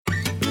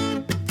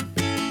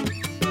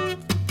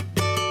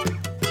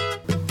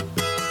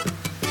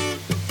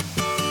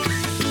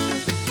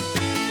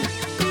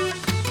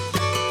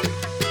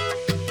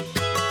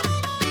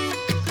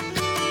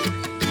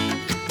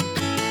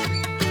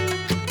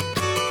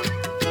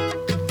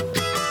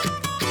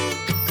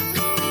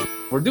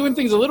We're doing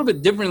things a little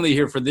bit differently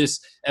here for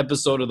this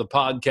episode of the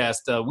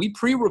podcast. We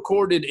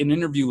pre-recorded an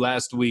interview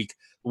last week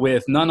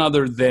with none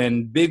other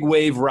than big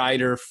wave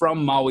rider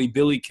from Maui,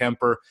 Billy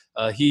Kemper.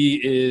 He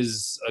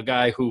is a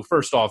guy who,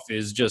 first off,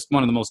 is just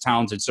one of the most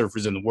talented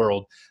surfers in the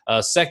world.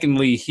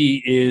 Secondly,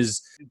 he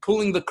is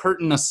pulling the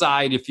curtain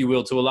aside, if you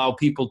will, to allow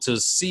people to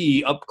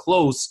see up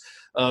close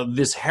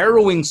this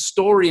harrowing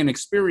story and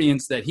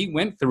experience that he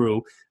went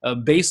through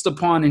based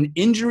upon an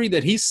injury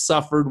that he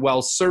suffered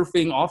while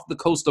surfing off the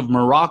coast of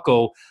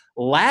Morocco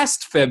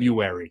last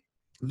February.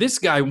 This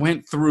guy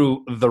went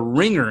through the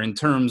ringer in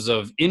terms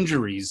of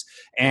injuries,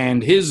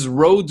 and his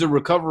road to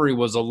recovery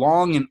was a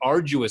long and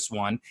arduous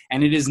one,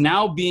 and it is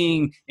now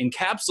being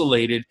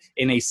encapsulated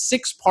in a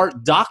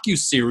 6-part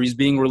docuseries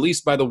being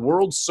released by the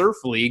World Surf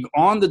League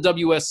on the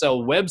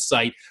WSL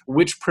website,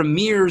 which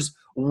premieres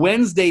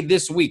Wednesday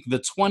this week,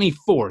 the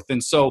 24th.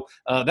 And so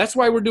that's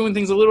why we're doing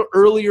things a little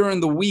earlier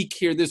in the week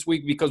here this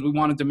week, because we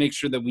wanted to make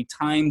sure that we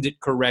timed it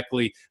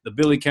correctly, the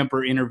Billy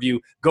Kemper interview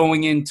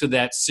going into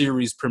that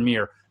series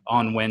premiere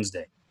on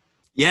Wednesday.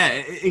 Yeah,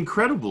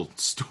 incredible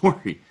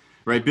story,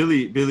 right?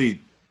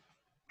 Billy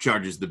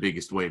charges the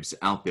biggest waves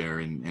out there,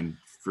 and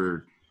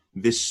for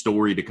this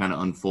story to kind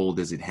of unfold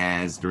as it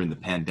has during the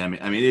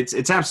pandemic, I mean,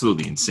 it's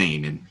absolutely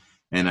insane.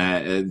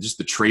 And just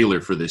the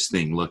trailer for this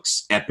thing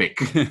looks epic.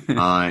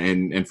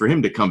 And for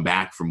him to come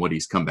back from what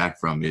he's come back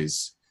from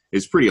is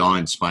pretty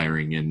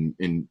awe-inspiring.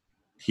 And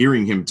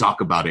hearing him talk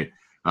about it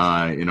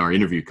in our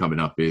interview coming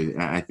up,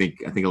 I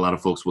think a lot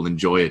of folks will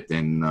enjoy it.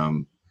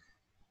 And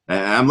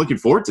I'm looking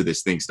forward to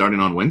this thing starting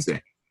on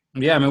Wednesday.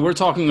 Yeah, I mean, we're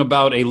talking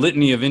about a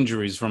litany of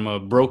injuries, from a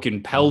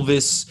broken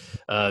pelvis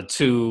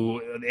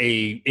to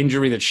a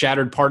injury that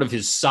shattered part of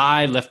his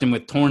side, left him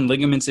with torn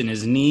ligaments in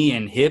his knee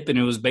and hip. And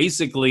it was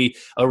basically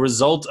a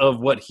result of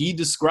what he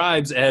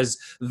describes as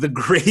the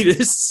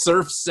greatest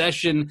surf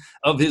session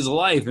of his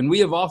life. And we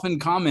have often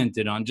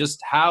commented on just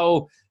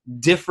how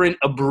different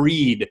a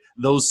breed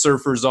those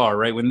surfers are,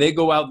 right? When they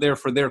go out there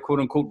for their quote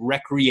unquote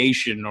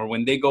recreation, or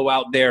when they go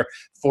out there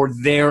for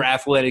their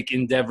athletic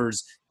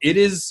endeavors, it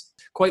is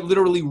quite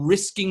literally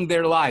risking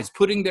their lives,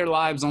 putting their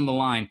lives on the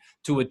line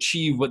to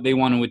achieve what they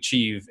want to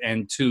achieve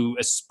and to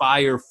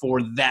aspire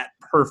for that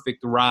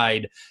perfect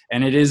ride.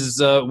 And it is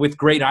with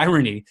great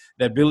irony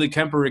that Billy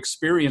Kemper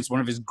experienced one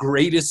of his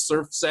greatest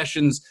surf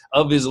sessions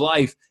of his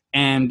life,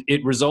 and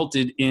it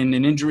resulted in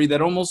an injury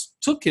that almost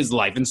took his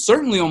life and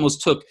certainly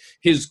almost took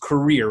his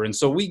career. And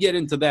so we get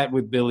into that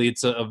with Billy.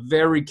 It's a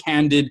very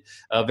candid,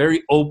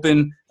 very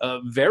open,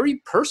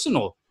 very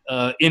personal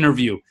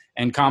interview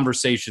and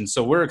conversation.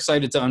 So we're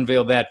excited to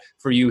unveil that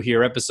for you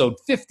here, episode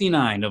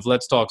 59 of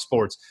Let's Talk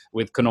Sports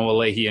with Kanoa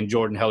Leahy and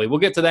Jordan Helly. We'll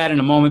get to that in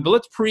a moment, but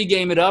let's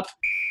pregame it up.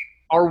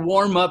 Our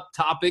warm-up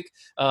topic,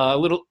 a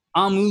little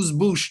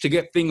amuse-bouche to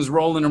get things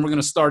rolling, and we're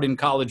going to start in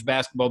college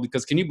basketball,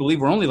 because can you believe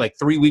we're only like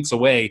 3 weeks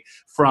away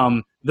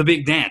from the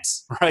big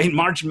dance, right?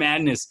 March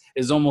Madness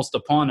is almost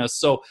upon us.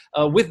 So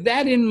with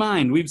that in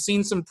mind, we've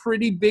seen some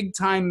pretty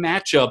big-time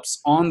matchups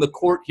on the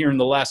court here in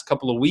the last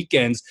couple of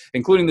weekends,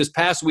 including this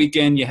past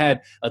weekend. You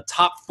had a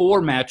top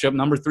 4 matchup,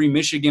 number 3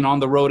 Michigan on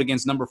the road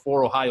against number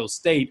 4 Ohio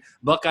State.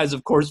 Buckeyes,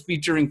 of course,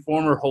 featuring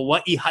former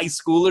Hawaii high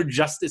schooler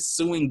Justice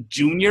Sueing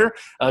Jr.,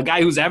 a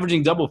guy who's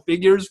averaging double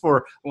figures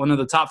for one of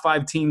the top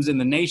 5 teams in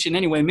the nation.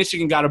 Anyway,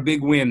 Michigan got a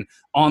big win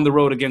on the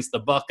road against the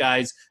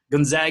Buckeyes.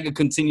 Gonzaga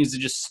continues to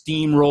just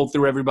steamroll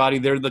through everybody.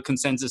 They're the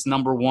consensus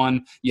number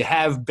 1. You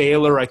have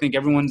Baylor. I think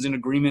everyone's in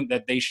agreement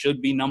that they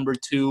should be number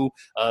 2,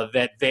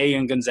 that they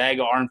and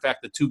Gonzaga are, in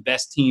fact, the 2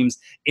 best teams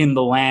in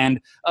the land.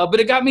 But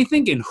it got me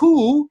thinking,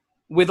 who,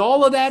 with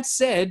all of that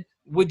said,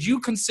 would you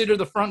consider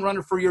the front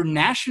runner for your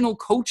National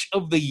Coach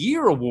of the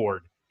Year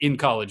award in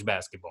college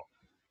basketball?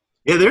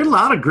 Yeah, there are a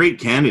lot of great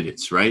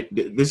candidates, right?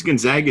 This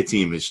Gonzaga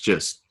team is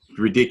just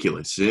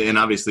ridiculous. And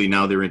obviously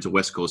now they're into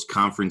West Coast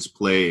Conference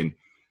play. And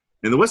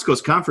the West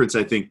Coast Conference,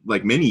 I think,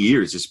 like many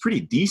years, is pretty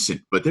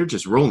decent, but they're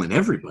just rolling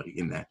everybody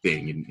in that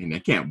thing. And I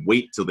can't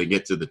wait till they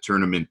get to the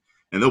tournament,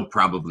 and they'll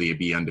probably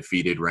be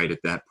undefeated right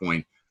at that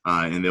point.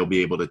 And they'll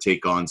be able to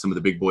take on some of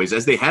the big boys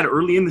as they had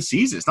early in the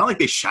season. It's not like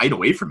they shied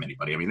away from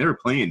anybody. I mean, they were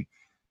playing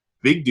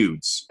big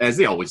dudes, as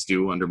they always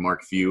do under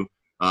Mark Few.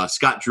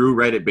 Scott Drew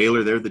right at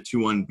Baylor, they're the 2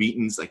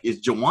 unbeatens. Like,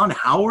 is Juwan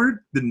Howard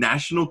the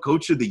National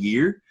Coach of the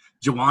Year?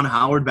 Juwan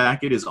Howard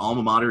back at his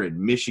alma mater at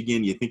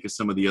Michigan. You think of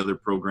some of the other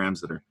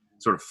programs that are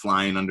sort of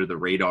flying under the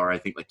radar. I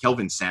think like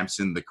Kelvin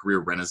Sampson, the career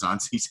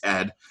renaissance he's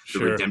had, the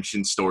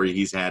redemption story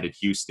he's had at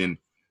Houston.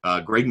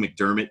 Greg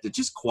McDermott, that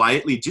just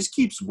quietly just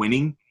keeps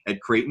winning at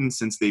Creighton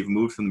since they've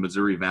moved from the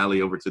Missouri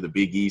Valley over to the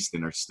Big East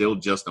and are still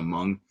just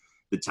among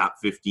the top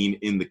 15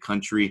 in the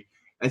country.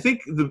 I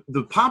think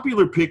the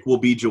popular pick will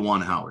be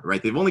Juwan Howard,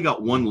 right? They've only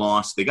got 1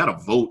 loss. They got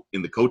a vote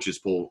in the coaches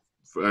poll,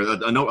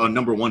 a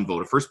number 1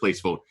 vote, a first place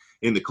vote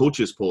in the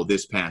coaches poll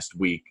this past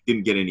week.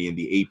 Didn't get any in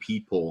the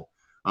AP poll.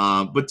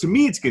 But to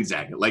me, it's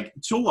Gonzaga. Like,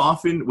 so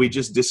often we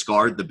just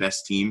discard the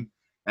best team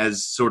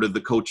as sort of the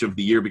coach of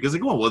the year because they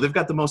go, oh, well, they've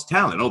got the most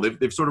talent. Oh,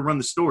 they've sort of run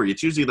the story.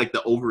 It's usually like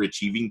the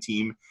overachieving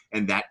team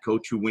and that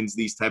coach who wins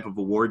these type of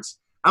awards.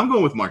 I'm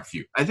going with Mark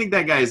Few. I think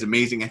that guy is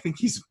amazing. I think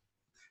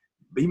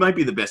he might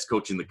be the best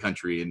coach in the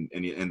country,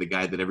 and the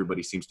guy that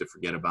everybody seems to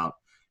forget about.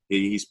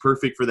 He's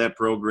perfect for that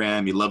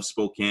program. He loves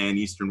Spokane,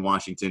 Eastern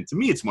Washington. To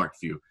me, it's Mark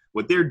Few.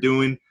 What they're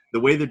doing, the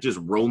way they're just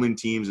rolling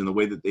teams, and the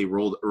way that they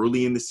rolled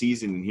early in the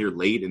season and here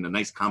late, and the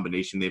nice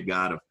combination they've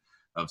got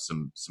of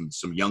some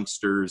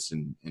youngsters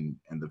and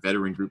the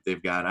veteran group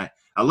they've got.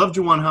 I love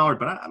Juwan Howard,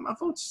 but my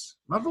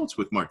vote's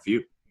with Mark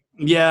Few.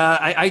 Yeah,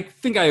 I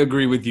think I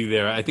agree with you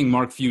there. I think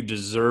Mark Few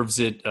deserves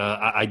it.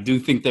 I do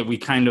think that we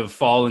kind of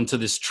fall into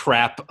this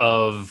trap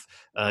of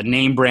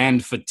name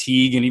brand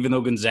fatigue. And even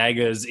though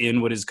Gonzaga is in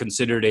what is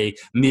considered a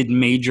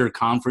mid-major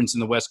conference in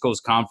the West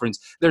Coast Conference,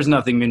 there's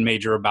nothing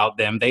mid-major about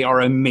them. They are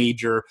a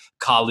major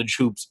college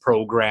hoops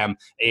program,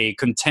 a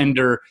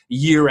contender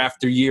year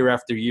after year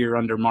after year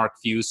under Mark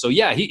Few. So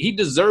yeah, he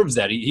deserves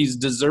that. He's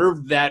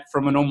deserved that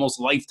from an almost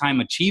lifetime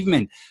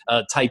achievement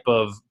type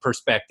of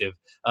perspective.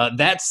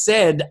 That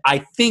said, I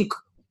think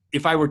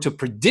if I were to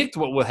predict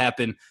what will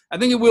happen, I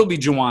think it will be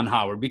Juwan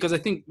Howard, because I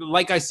think,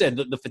 like I said,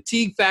 the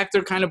fatigue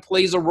factor kind of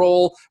plays a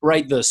role,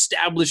 right? The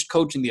established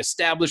coach and the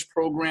established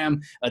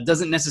program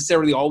doesn't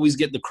necessarily always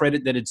get the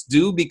credit that it's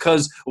due,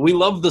 because we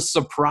love the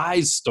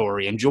surprise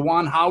story. And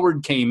Juwan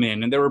Howard came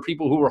in, and there were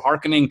people who were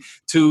hearkening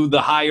to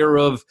the hire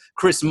of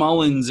Chris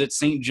Mullins at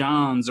St.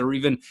 John's, or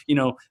even,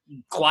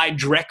 Clyde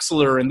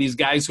Drexler and these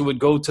guys who would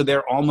go to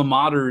their alma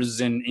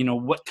maters, and,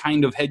 what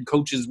kind of head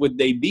coaches would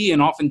they be?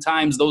 And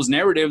oftentimes those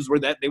narratives were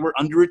that they were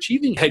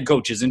underachieving head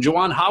coaches. And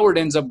Juwan Howard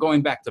ends up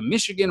going back to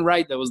Michigan,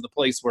 right? That was the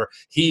place where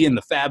he and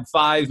the Fab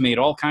Five made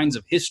all kinds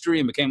of history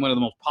and became one of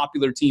the most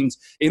popular teams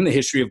in the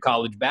history of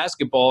college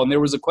basketball. And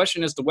there was a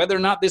question as to whether or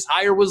not this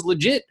hire was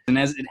legit. And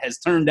as it has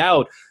turned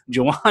out,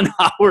 Juwan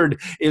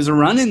Howard is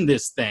running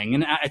this thing.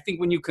 And I think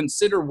when you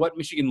consider what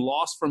Michigan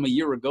lost from a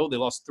year ago, they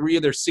lost 3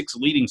 of their 6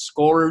 leading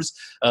scorers.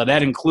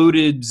 That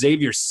included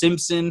Xavier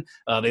Simpson.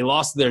 They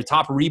lost their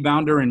top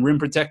rebounder and rim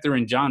protector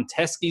in John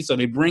Teske. So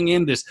they bring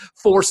in this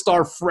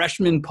 4-star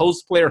freshman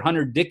post player,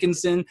 Hunter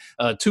Dickinson,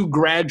 2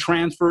 grad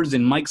transfers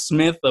in Mike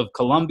Smith of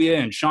Columbia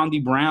and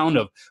Shondi Brown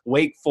of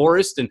Wake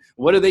Forest. And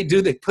what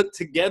do? They put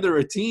together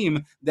a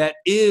team that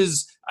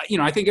is,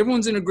 I think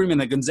everyone's in agreement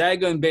that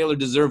Gonzaga and Baylor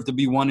deserve to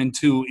be 1 and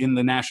 2 in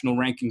the national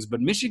rankings,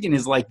 but Michigan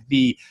is like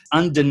the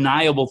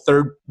undeniable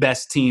 3rd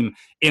best team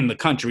in the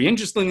country.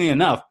 Interestingly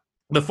enough,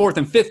 the 4th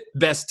and 5th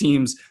best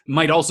teams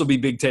might also be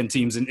Big Ten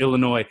teams in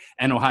Illinois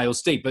and Ohio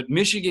State. But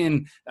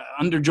Michigan,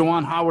 under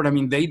Juwan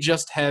Howard, they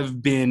just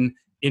have been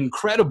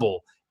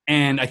incredible.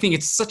 And I think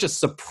it's such a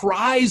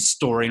surprise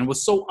story, and it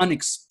was so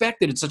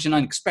unexpected. It's such an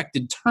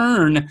unexpected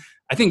turn.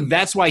 I think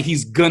that's why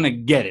he's going to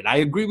get it. I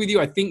agree with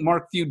you. I think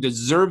Mark Few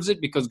deserves it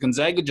because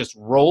Gonzaga just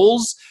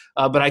rolls.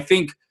 But I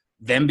think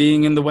them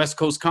being in the West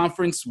Coast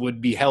Conference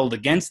would be held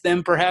against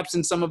them perhaps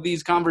in some of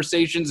these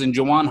conversations. And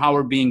Juwan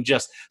Howard being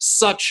just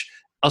such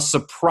a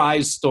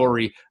surprise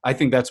story, I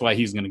think that's why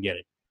he's going to get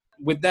it.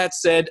 With that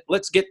said,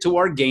 let's get to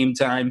our game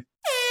time.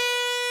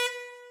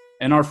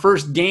 And our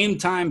first game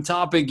time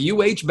topic,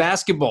 UH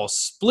basketball,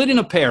 split in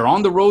a pair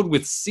on the road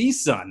with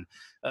CSUN.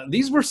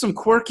 These were some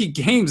quirky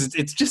games.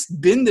 It's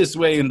just been this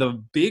way in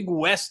the Big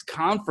West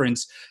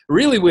Conference,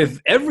 really with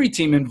every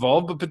team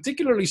involved, but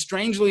particularly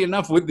strangely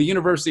enough with the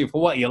University of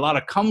Hawaii. A lot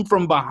of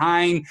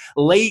come-from-behind,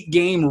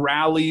 late-game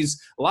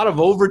rallies, a lot of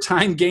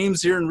overtime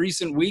games here in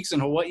recent weeks,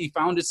 and Hawaii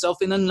found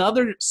itself in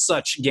another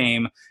such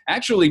game.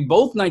 Actually,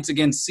 both nights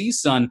against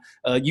CSUN,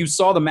 you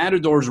saw the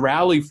Matadors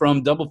rally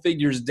from double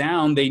figures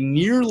down. They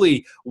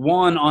nearly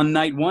won on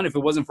night 1 if it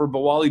wasn't for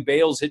Bawali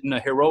Bales hitting a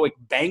heroic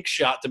bank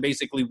shot to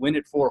basically win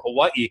it for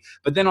Hawaii.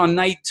 But then on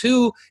night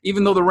 2,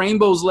 even though the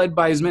Rainbows led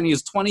by as many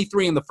as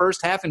 23 in the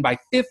first half and by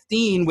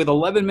 15 with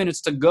 11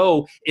 minutes to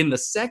go in the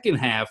second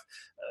half,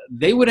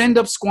 they would end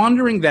up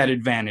squandering that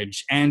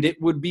advantage, and it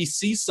would be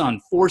CSUN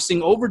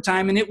forcing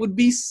overtime, and it would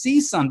be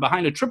CSUN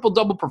behind a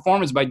triple-double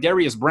performance by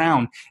Darius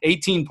Brown,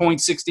 18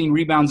 points, 16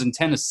 rebounds, and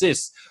 10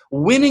 assists,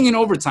 winning in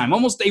overtime,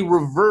 almost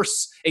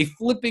a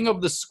flipping of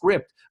the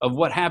script of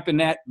what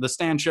happened at the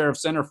Stan Sheriff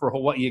Center for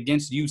Hawaii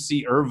against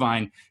UC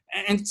Irvine.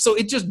 And so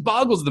it just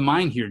boggles the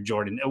mind here,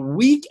 Jordan.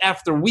 Week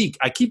after week,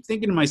 I keep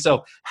thinking to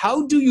myself,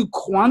 how do you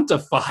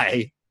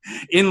quantify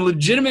in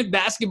legitimate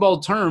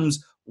basketball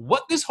terms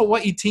what this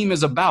Hawaii team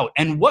is about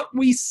and what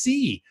we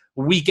see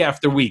week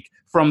after week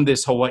from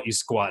this Hawaii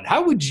squad?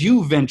 How would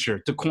you venture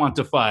to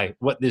quantify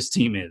what this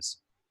team is?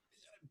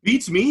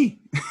 Beats me.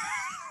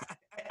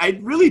 I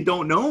really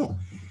don't know.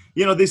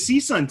 The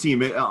CSUN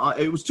team,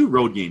 it was 2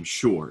 road games,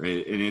 sure,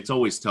 and it's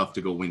always tough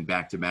to go win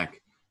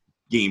back-to-back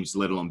games,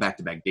 let alone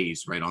back-to-back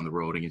days, right, on the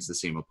road against the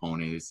same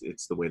opponent.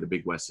 It's the way the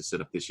Big West is set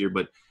up this year.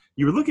 But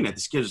you were looking at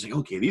the schedule, like,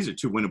 okay, these are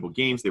 2 winnable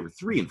games. They were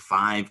 3 and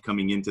 5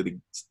 coming into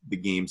the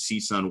game.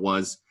 CSUN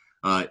was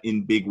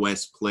in Big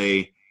West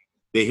play.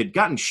 They had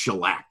gotten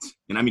shellacked,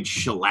 and I mean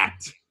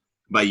shellacked,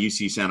 by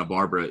UC Santa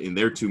Barbara in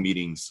their 2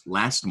 meetings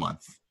last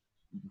month.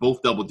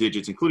 Both double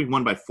digits, including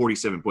one by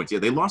 47 points. Yeah,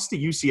 they lost to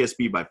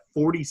UCSB by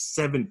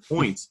 47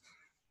 points.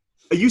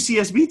 A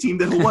UCSB team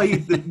that Hawaii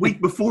the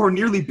week before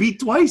nearly beat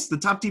twice, the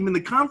top team in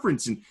the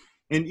conference. And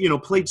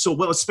and played so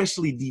well,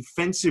 especially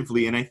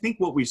defensively. And I think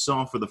what we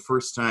saw for the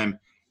first time,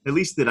 at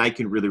least that I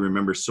can really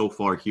remember so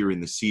far here in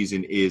the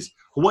season, is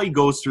Hawaii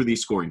goes through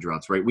these scoring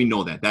droughts, right? We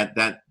know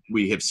that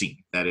we have seen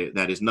that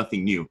is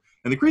nothing new.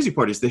 And the crazy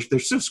part is they're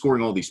still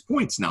scoring all these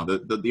points now.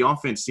 The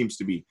offense seems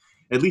to be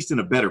at least in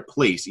a better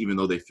place, even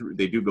though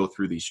they do go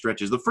through these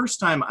stretches. The first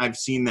time I've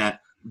seen that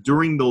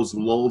during those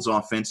lulls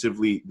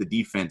offensively, the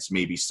defense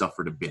maybe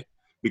suffered a bit,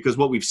 because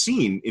what we've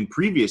seen in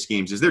previous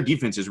games is their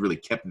defense has really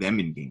kept them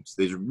in games.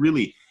 They've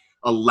really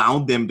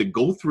allowed them to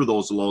go through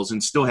those lulls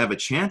and still have a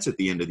chance at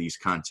the end of these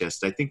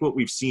contests. I think what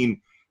we've seen,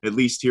 at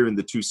least here in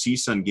the two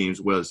CSUN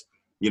games, was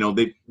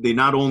they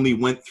not only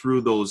went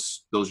through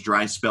those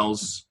dry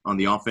spells on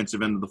the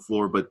offensive end of the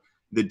floor, but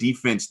the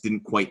defense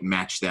didn't quite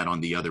match that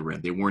on the other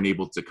end. They weren't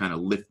able to kind of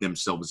lift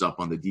themselves up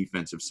on the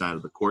defensive side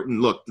of the court.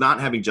 And look,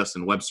 not having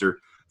Justin Webster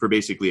for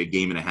basically a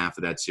game and a half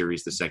of that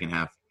series, the second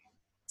half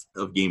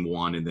of game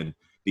one and then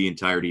the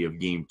entirety of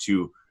game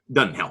two,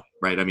 doesn't help,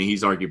 right? I mean,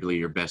 he's arguably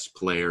your best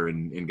player,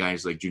 and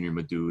guys like Junior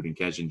Madud and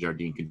Kazan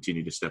Jardine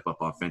continue to step up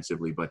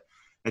offensively. But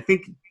I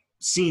think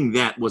seeing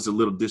that was a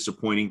little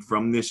disappointing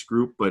from this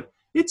group, but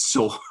it's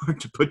so hard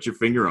to put your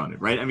finger on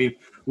it, right? I mean,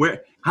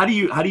 how do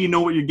you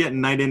know what you're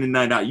getting night in and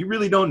night out? You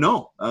really don't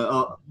know.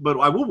 But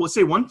I will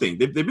say one thing: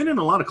 they've been in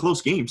a lot of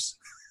close games,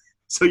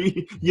 so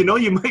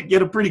you might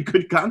get a pretty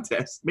good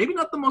contest. Maybe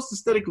not the most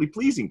aesthetically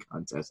pleasing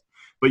contest,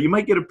 but you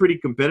might get a pretty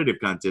competitive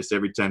contest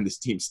every time this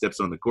team steps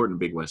on the court in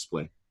Big West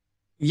play.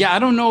 Yeah, I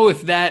don't know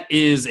if that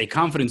is a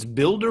confidence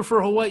builder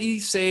for Hawaii,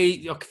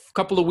 say a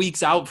couple of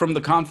weeks out from the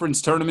conference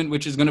tournament,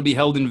 which is going to be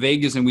held in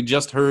Vegas. And we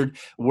just heard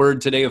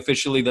word today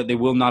officially that they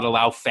will not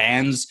allow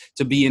fans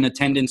to be in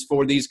attendance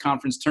for these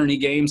conference tourney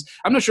games.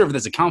 I'm not sure if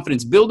that's a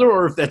confidence builder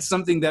or if that's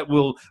something that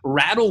will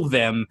rattle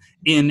them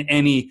in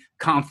any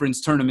conference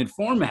tournament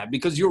format,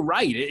 because you're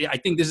right. I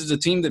think this is a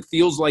team that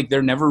feels like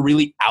they're never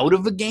really out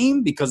of a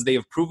game because they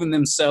have proven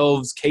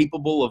themselves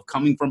capable of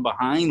coming from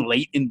behind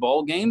late in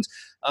ball games.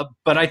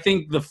 But I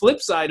think the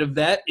flip side of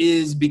that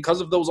is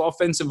because of those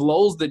offensive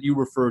lulls that you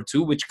refer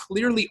to, which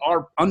clearly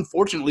are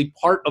unfortunately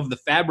part of the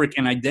fabric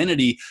and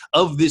identity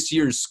of this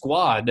year's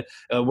squad,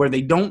 where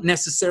they don't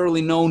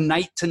necessarily know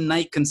night to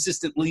night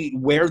consistently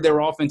where their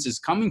offense is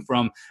coming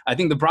from. I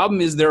think the problem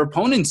is their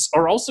opponents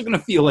are also going to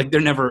feel like they're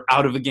never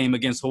out of a game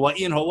against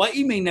Hawaii, and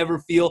Hawaii may never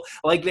feel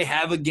like they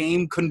have a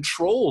game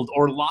controlled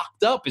or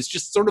locked up. It's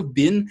just sort of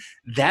been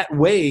that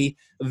way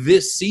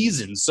this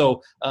season.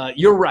 So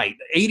you're right.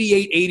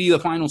 88-80, the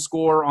final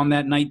score on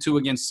that night two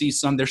against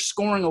CSUN. They're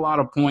scoring a lot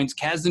of points.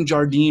 Kazan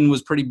Jardine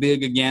was pretty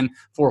big again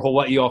for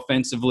Hawaii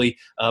offensively,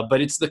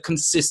 but it's the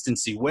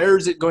consistency. Where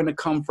is it going to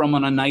come from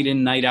on a night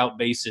in, night out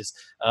basis?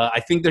 I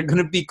think they're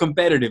going to be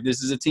competitive.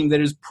 This is a team that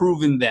has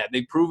proven that.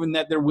 They've proven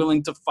that they're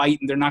willing to fight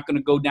and they're not going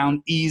to go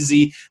down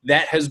easy.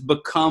 That has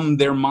become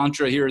their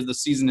mantra here as the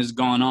season has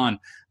gone on.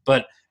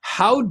 But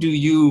how do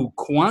you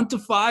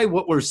quantify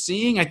what we're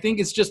seeing? I think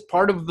it's just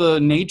part of the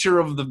nature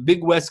of the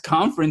Big West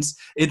Conference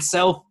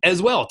itself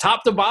as well,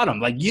 top to bottom.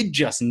 Like, you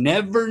just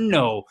never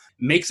know.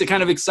 Makes it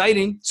kind of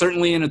exciting,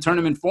 certainly in a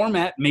tournament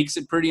format, makes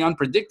it pretty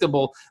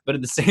unpredictable, but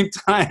at the same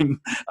time,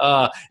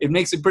 it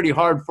makes it pretty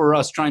hard for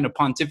us trying to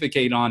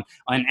pontificate on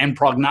and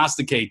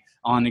prognosticate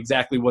on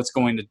exactly what's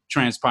going to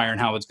transpire and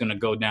how it's going to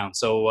go down.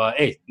 So,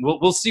 hey,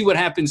 we'll see what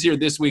happens here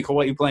this week.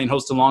 Hawaii playing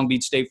host to Long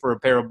Beach State for a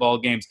pair of ball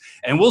games,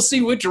 and we'll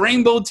see which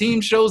rainbow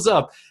team shows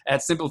up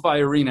at Simplify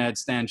Arena at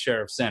Stan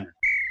Sheriff Center.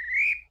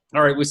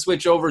 All right, we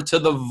switch over to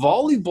the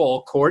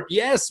volleyball court.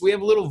 Yes, we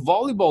have a little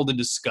volleyball to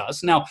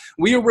discuss. Now,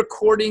 we are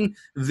recording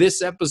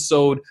this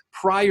episode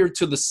prior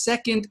to the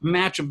second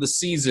match of the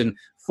season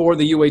for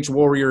the UH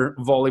Warrior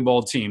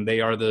volleyball team.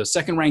 They are the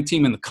second-ranked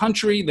team in the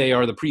country. They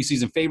are the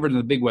preseason favorite in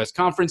the Big West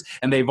Conference,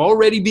 and they've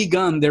already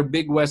begun their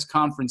Big West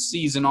Conference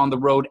season on the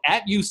road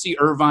at UC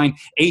Irvine,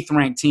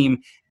 eighth-ranked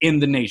team in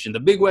the nation. The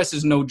Big West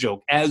is no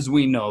joke. As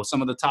we know,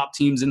 some of the top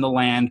teams in the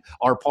land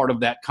are part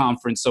of that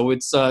conference. So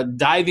it's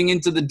diving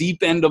into the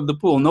deep end of the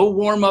pool. No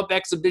warm-up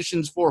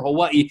exhibitions for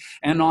Hawaii.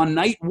 And on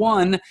night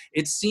one,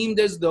 it seemed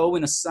as though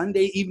in a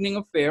Sunday evening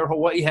affair,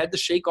 Hawaii had to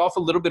shake off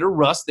a little bit of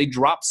rust. They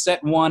dropped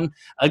set one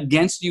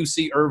against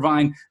UC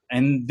Irvine,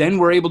 and then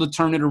were able to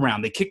turn it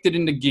around. They kicked it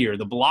into gear.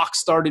 The blocks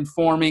started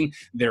forming.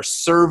 Their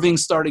serving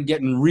started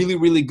getting really,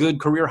 really good.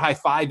 Career-high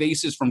 5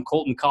 aces from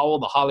Colton Cowell,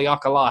 the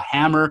Haleakala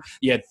Hammer.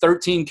 You had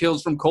 13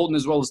 kills from Colton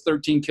as well as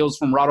 13 kills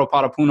from Rado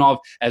Parapunov,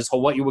 as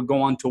Hawaii would go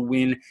on to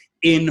win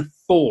in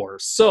 4.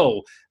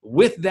 So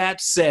with that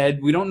said,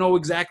 we don't know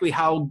exactly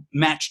how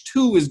match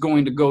 2 is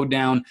going to go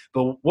down,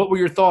 but what were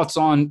your thoughts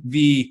on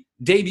the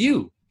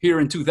debut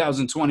here in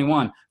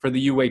 2021 for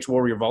the UH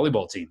Warrior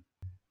volleyball team?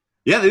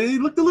 Yeah, they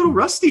looked a little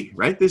rusty,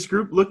 right? This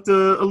group looked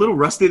a little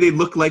rusty. They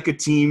looked like a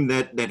team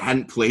that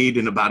hadn't played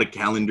in about a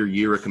calendar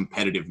year, a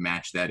competitive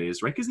match, that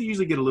is, right? Because they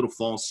usually get a little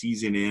fall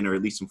season in, or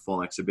at least some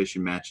fall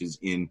exhibition matches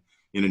in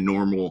a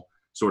normal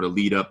sort of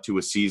lead up to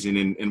a season.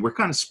 And we're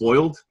kind of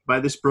spoiled by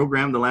this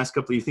program the last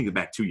couple of, you think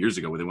back 2 years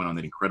ago where they went on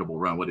that incredible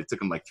run. It took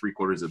them like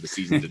 3/4 of the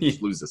season to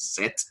just lose a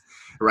set,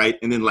 right?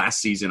 And then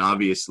last season,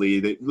 obviously,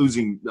 they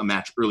losing a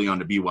match early on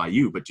to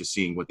BYU, but just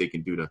seeing what they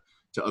can do to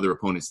other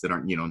opponents that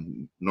aren't,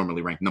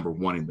 normally ranked number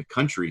one in the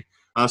country.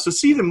 So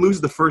see them lose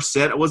the first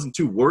set, I wasn't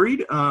too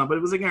worried, but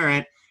it was like, all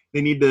right,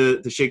 they need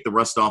to shake the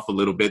rust off a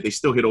little bit. They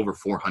still hit over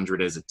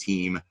 400 as a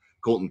team.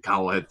 Colton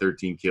Cowell had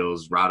 13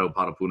 kills. Rado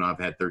Potapunov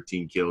had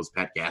 13 kills.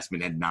 Pat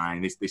Gassman had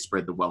 9. They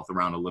spread the wealth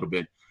around a little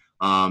bit.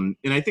 And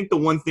I think the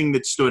one thing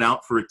that stood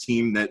out for a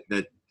team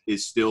that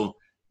is still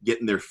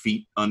getting their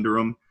feet under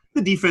them,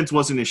 the defense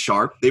wasn't as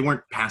sharp. They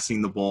weren't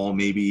passing the ball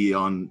maybe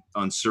on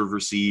serve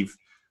receive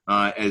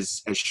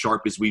as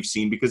sharp as we've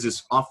seen, because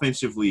as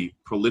offensively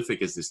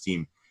prolific as this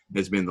team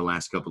has been the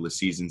last couple of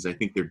seasons, I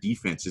think their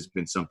defense has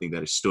been something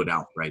that has stood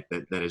out, right?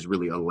 That has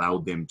really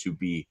allowed them to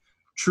be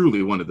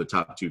truly one of the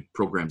top 2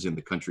 programs in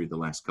the country the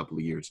last couple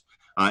of years.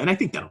 And I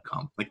think that'll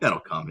come. That'll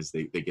come as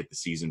they get the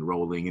season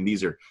rolling. And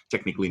these are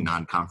technically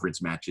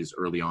non-conference matches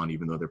early on,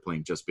 even though they're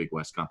playing just Big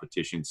West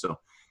competition. So,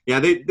 yeah,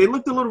 they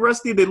looked a little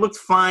rusty. They looked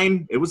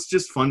fine. It was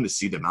just fun to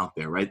see them out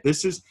there, right?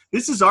 This is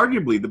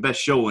arguably the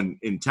best show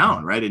in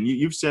town, right? And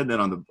you've said that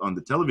on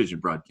the television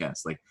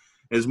broadcast. Like,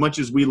 as much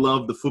as we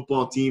love the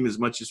football team, as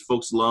much as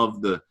folks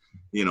love the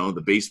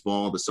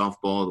baseball, the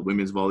softball, the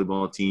women's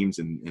volleyball teams,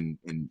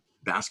 and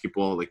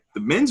basketball, like the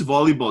men's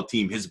volleyball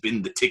team has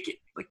been the ticket.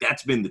 Like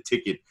that's been the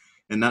ticket,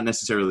 and not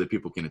necessarily that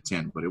people can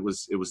attend, but it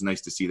was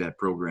nice to see that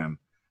program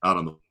out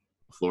on the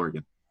floor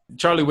again.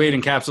 Charlie Wade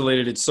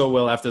encapsulated it so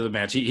well after the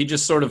match. He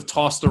just sort of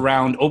tossed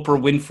around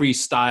Oprah Winfrey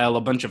style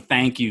a bunch of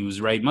thank yous,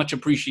 right? Much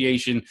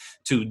appreciation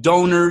to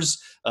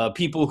donors,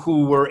 people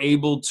who were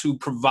able to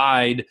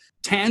provide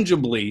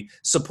tangibly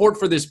support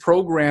for this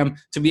program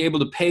to be able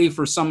to pay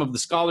for some of the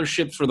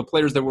scholarships for the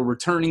players that were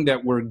returning,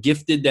 that were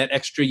gifted that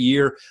extra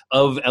year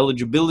of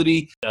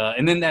eligibility.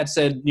 And then that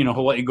said,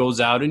 Hawaii goes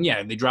out and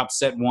they drop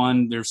set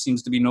 1. There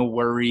seems to be no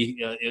worry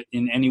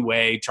in any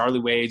way.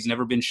 Charlie Wade's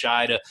never been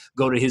shy to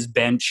go to his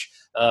bench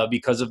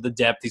because of the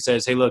depth. He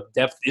says, hey, look,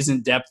 depth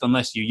isn't depth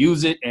unless you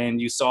use it.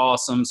 And you saw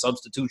some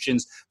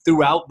substitutions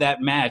throughout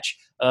that match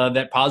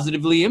that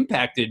positively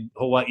impacted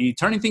Hawaii,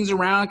 turning things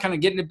around, kind of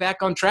getting it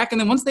back on track.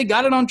 And then once they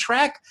got it on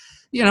track,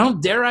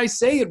 dare I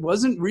say, it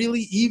wasn't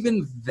really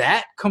even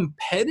that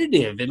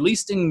competitive, at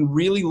least in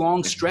really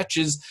long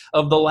stretches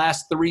of the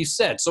last 3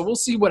 sets. So we'll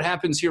see what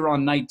happens here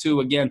on night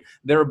 2. Again,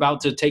 they're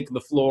about to take the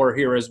floor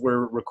here as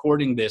we're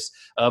recording this.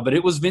 But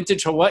it was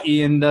vintage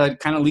Hawaii, and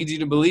kind of leads you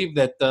to believe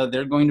that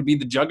they're going to be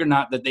the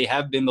juggernaut that they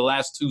have been the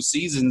last 2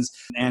 seasons.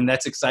 And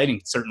that's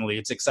exciting, certainly.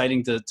 It's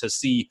exciting to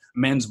see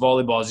men's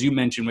volleyball, as you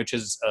mentioned, which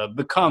has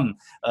become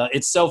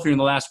itself here in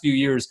the last few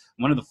years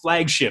one of the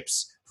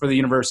flagships for the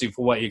University of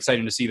Hawaii.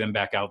 Exciting to see them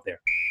back out there.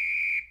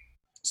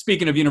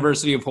 Speaking of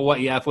University of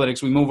Hawaii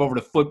athletics, we move over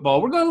to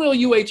football. We're going a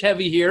little UH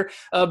heavy here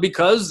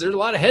because there's a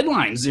lot of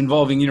headlines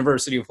involving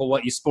University of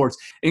Hawaii sports,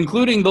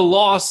 including the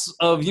loss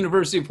of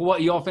University of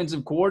Hawaii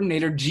offensive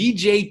coordinator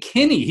G.J.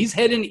 Kinney. He's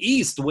heading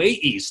east, way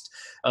east.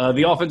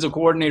 The offensive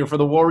coordinator for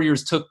the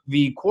Warriors took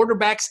the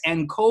quarterbacks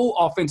and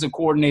co-offensive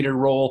coordinator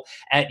role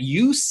at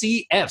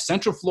UCF,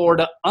 Central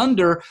Florida,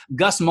 under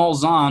Gus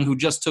Malzahn, who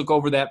just took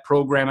over that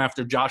program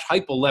after Josh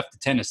Heupel left to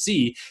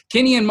Tennessee.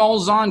 Kinney and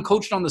Malzahn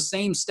coached on the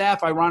same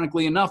staff,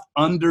 ironically enough,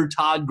 under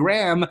Todd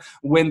Graham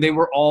when they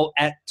were all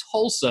at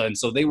Tulsa. And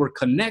so they were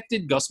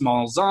connected. Gus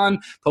Malzahn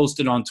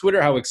posted on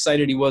Twitter how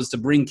excited he was to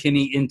bring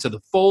Kinney into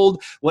the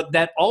fold. What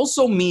that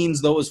also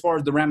means, though, as far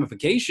as the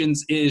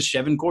ramifications, is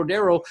Chevan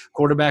Cordero,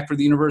 quarterback for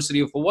the University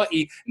of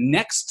Hawaii,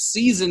 next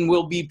season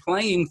will be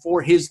playing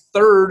for his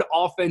 3rd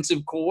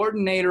offensive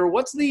coordinator.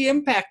 What's the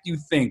impact, you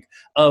think,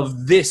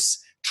 of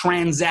this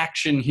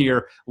transaction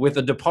here with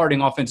a departing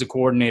offensive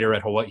coordinator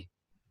at Hawaii?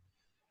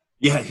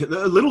 Yeah,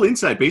 a little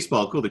inside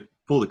baseball. Cool to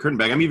pull the curtain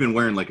back. I'm even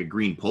wearing like a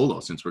green polo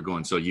since we're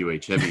going so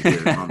UH heavy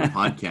here on the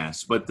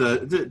podcast. But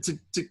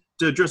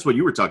to address what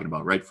you were talking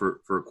about, right, for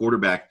a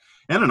quarterback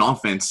and an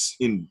offense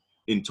in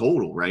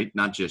total, right,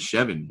 not just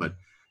Chevan, but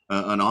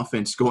an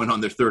offense going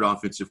on their 3rd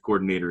offensive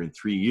coordinator in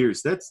 3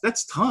 years.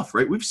 That's tough,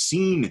 right? We've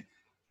seen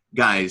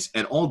guys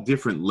at all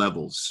different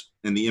levels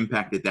and the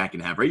impact that can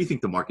have, right? You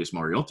think to Marcus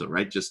Mariota,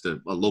 right? Just a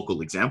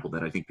local example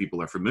that I think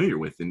people are familiar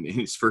with in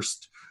his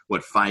first,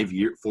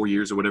 4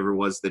 years or whatever it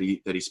was that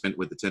he spent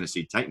with the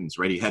Tennessee Titans,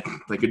 right? He had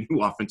like a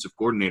new offensive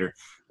coordinator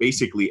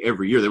basically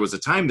every year. There was a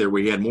time there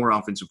where he had more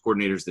offensive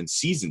coordinators than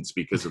seasons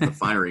because of the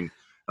firing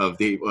of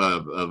the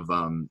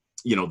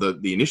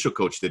initial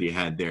coach that he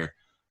had there.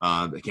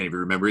 I can't even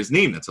remember his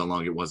name. That's how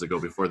long it was ago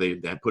before they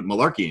put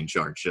Malarkey in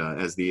charge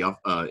as the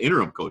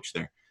interim coach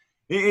there.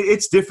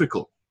 It's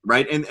difficult,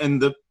 right?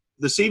 And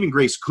the saving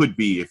grace could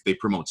be if they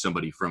promote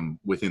somebody from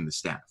within the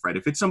staff, right?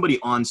 If it's somebody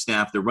on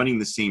staff, they're running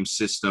the same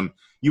system,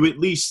 you at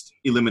least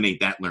eliminate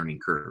that learning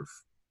curve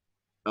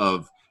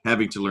of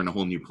having to learn a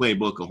whole new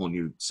playbook, a whole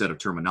new set of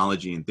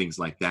terminology and things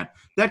like that.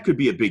 That could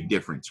be a big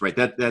difference, right?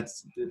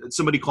 That's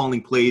somebody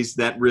calling plays,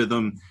 that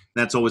rhythm,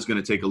 that's always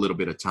going to take a little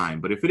bit of time.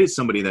 But if it is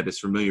somebody that is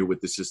familiar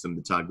with the system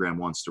that Todd Graham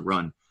wants to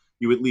run,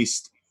 you at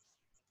least,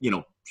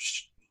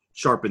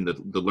 sharpen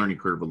the learning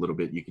curve a little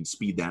bit. You can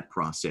speed that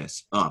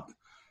process up.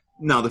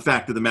 Now, the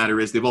fact of the matter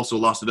is they've also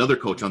lost another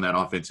coach on that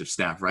offensive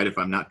staff, right? If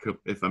I'm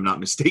not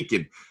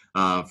mistaken,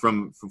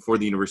 for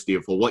the University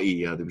of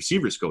Hawaii, the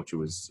receivers coach who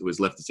was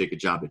left to take a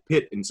job at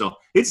Pitt. And so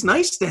it's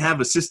nice to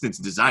have assistants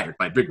desired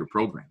by bigger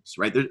programs,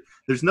 right?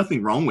 There's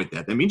nothing wrong with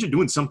that. That means you're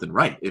doing something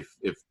right. If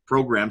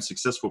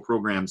successful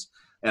programs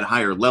at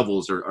higher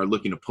levels are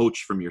looking to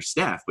poach from your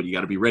staff, but you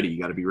got to be ready.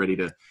 You got to be ready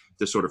to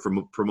sort of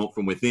promote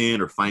from within,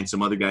 or find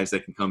some other guys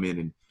that can come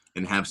in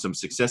and have some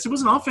success. It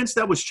was an offense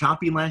that was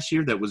choppy last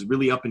year, that was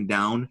really up and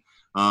down.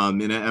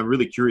 And I'm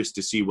really curious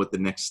to see what the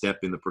next step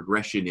in the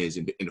progression is,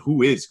 and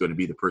who is going to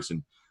be the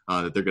person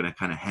that they're going to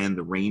kind of hand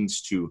the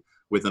reins to,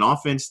 with an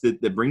offense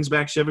that brings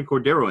back Chevan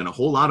Cordeiro and a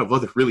whole lot of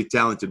other really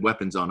talented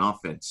weapons on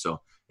offense.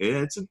 So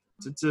it's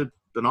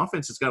an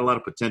offense that's got a lot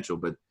of potential,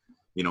 but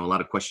a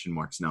lot of question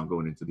marks now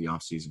going into the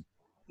offseason.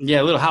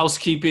 Yeah, a little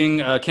housekeeping.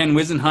 Ken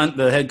Wisenhunt,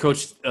 the head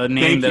coach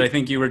name that I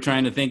think you were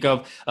trying to think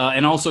of.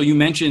 And also you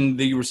mentioned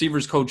the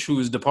receivers coach who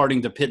is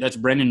departing to Pitt. That's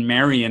Brennan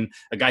Marion,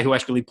 a guy who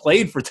actually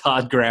played for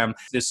Todd Graham.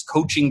 This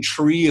coaching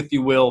tree, if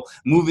you will,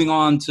 moving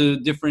on to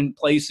different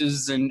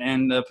places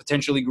and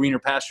potentially greener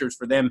pastures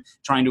for them,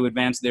 trying to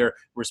advance their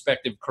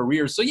respective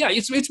careers. So, yeah,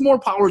 it's more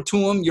power to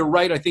them. You're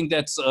right. I think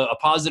that's a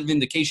positive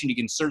indication. You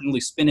can certainly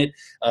spin it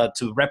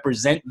to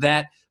represent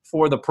that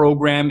for the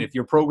program. If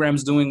your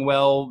program's doing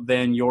well,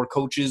 then your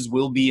coaches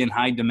will be in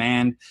high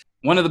demand.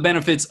 One of the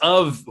benefits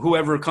of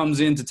whoever comes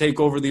in to take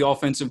over the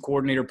offensive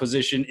coordinator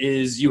position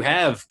is you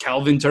have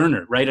Calvin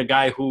Turner, right? A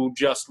guy who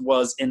just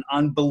was an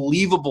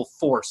unbelievable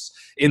force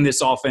in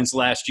this offense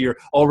last year,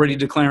 already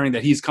declaring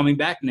that he's coming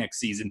back next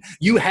season.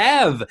 You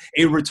have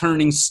a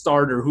returning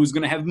starter who's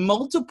going to have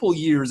multiple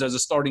years as a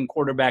starting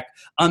quarterback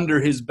under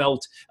his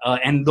belt,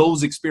 and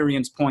those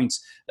experience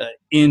points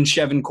in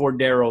Chevan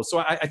Cordeiro. So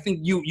I think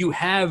you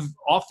have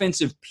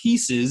offensive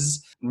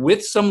pieces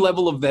with some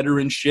level of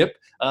veteranship.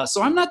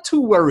 So I'm not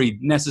too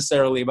worried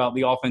necessarily about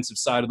the offensive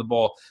side of the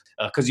ball,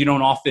 because you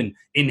don't often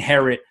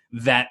inherit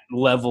that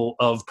level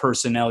of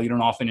personnel. You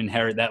don't often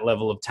inherit that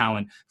level of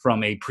talent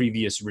from a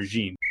previous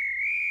regime.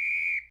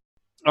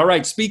 All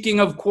right, speaking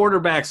of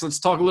quarterbacks, let's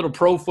talk a little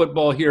pro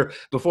football here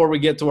before we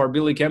get to our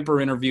Billy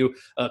Kemper interview.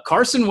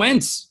 Carson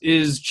Wentz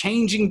is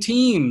changing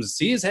teams.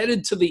 He is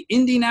headed to the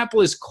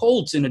Indianapolis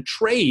Colts in a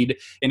trade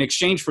in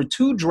exchange for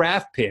 2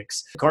 draft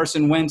picks.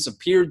 Carson Wentz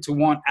appeared to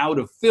want out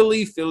of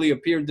Philly. Philly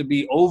appeared to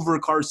be over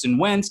Carson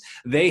Wentz.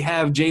 They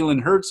have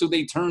Jalen Hurts, who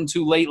they turned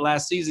to late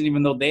last season,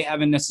 even though they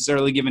haven't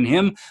necessarily given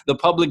him the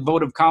public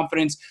vote of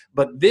confidence.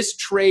 But this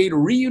trade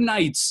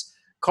reunites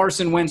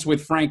Carson Wentz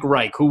with Frank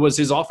Reich, who was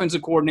his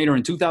offensive coordinator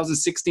in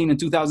 2016 and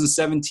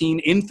 2017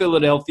 in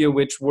Philadelphia,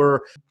 which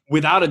were,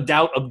 without a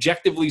doubt,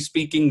 objectively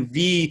speaking,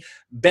 the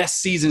best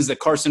seasons that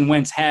Carson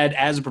Wentz had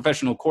as a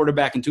professional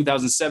quarterback. In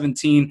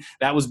 2017,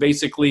 that was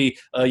basically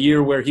a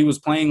year where he was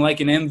playing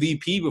like an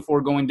MVP before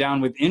going down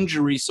with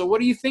injury. So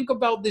what do you think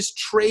about this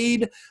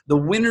trade, the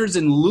winners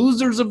and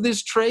losers of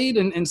this trade,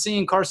 and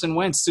seeing Carson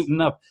Wentz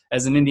suiting up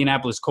as an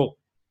Indianapolis Colt?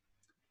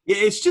 Yeah,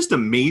 it's just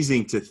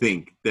amazing to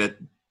think that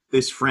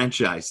this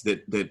franchise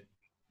that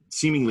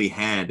seemingly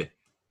had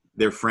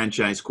their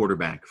franchise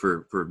quarterback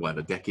for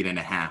a decade and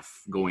a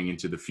half going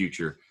into the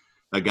future,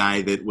 a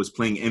guy that was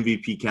playing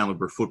MVP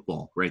caliber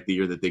football, right, the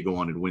year that they go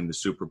on and win the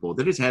Super Bowl,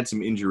 that has had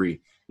some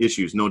injury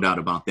issues, no doubt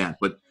about that.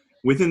 But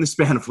within the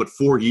span of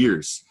 4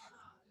 years,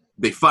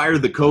 they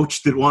fired the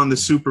coach that won the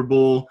Super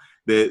Bowl.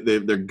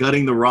 They're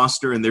gutting the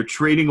roster, and they're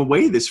trading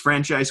away this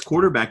franchise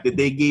quarterback that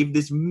they gave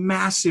this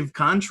massive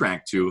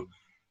contract to.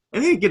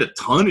 And they get a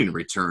ton in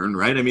return,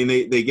 right? I mean,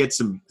 they get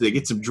some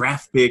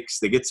draft picks,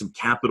 they get some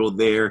capital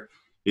there.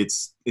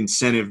 It's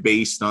incentive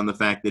based on the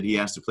fact that he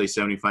has to play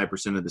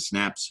 75% of the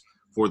snaps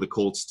for the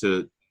Colts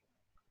to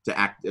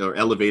act or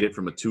elevate it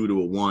from a 2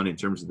 to a 1 in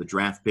terms of the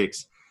draft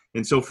picks.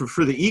 And so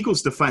for the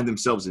Eagles to find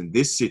themselves in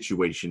this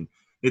situation,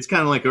 it's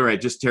kind of like, all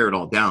right, just tear it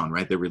all down,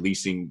 right? They're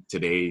releasing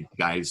today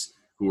guys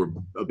who were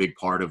a big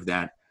part of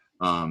that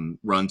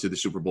run to the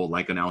Super Bowl,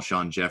 like an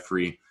Alshon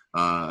Jeffrey,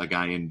 a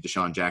guy in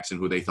Deshaun Jackson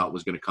who they thought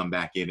was going to come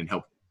back in and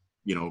help,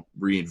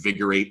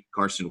 reinvigorate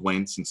Carson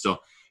Wentz. And so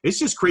it's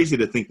just crazy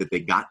to think that they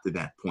got to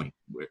that point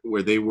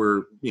where they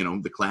were,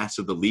 the class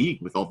of the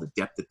league with all the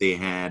depth that they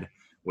had,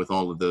 with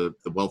all of the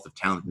wealth of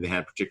talent that they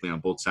had, particularly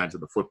on both sides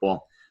of the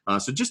football.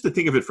 So just to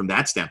think of it from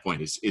that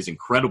standpoint is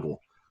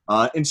incredible.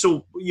 And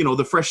so,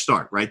 the fresh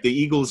start, right? The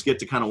Eagles get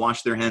to kind of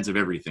wash their hands of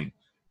everything,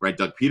 right?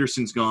 Doug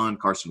Peterson's gone.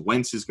 Carson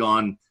Wentz is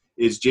gone.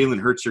 Is Jalen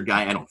Hurts your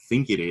guy? I don't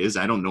think it is.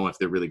 I don't know if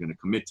they're really going to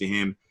commit to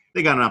him.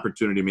 They got an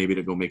opportunity maybe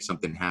to go make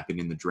something happen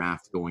in the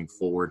draft going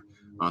forward.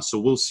 So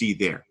we'll see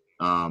there.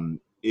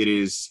 It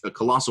is a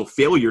colossal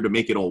failure to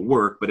make it all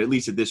work, but at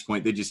least at this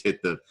point, they just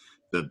hit the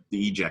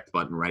eject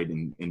button, right,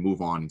 and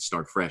move on and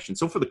start fresh. And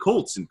so for the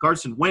Colts and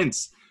Carson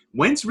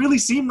Wentz really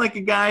seemed like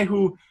a guy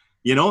who,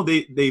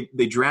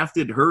 they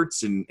drafted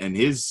Hurts and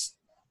his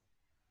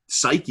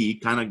psyche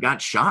kind of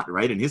got shot,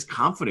 right? And his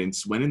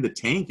confidence went in the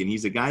tank. And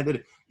he's a guy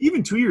that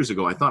even 2 years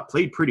ago, I thought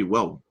played pretty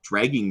well,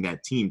 dragging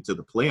that team to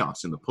the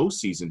playoffs in the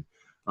postseason.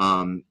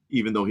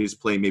 Even though his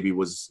play maybe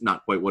was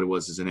not quite what it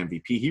was as an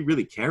MVP, he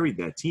really carried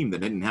that team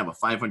that didn't have a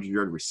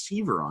 500-yard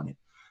receiver on it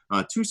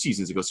 2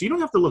 seasons ago. So you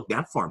don't have to look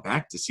that far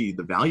back to see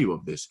the value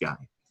of this guy.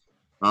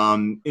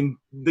 And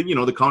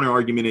the counter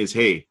argument is,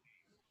 hey,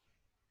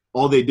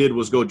 all they did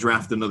was go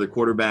draft another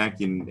quarterback,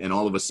 and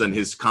all of a sudden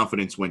his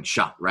confidence went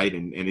shot, right?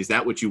 And is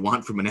that what you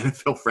want from an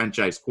NFL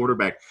franchise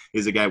quarterback,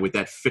 is a guy with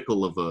that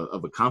fickle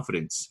of a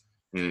confidence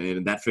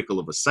and that fickle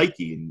of a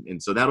psyche?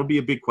 And so that'll be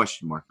a big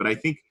question mark. But I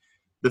think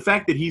the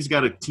fact that he's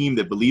got a team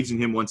that believes in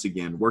him once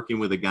again, working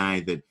with a guy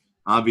that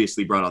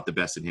obviously brought out the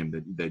best in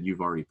him that you've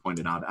already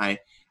pointed out,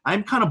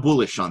 I'm kind of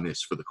bullish on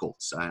this for the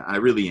Colts. I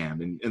really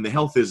am. And the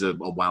health is a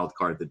wild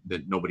card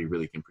that nobody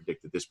really can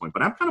predict at this point.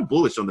 But I'm kind of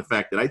bullish on the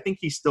fact that I think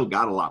he's still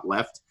got a lot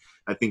left.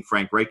 I think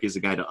Frank Reich is a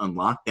guy to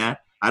unlock that.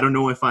 I don't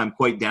know if I'm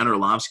quite Dan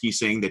Orlovsky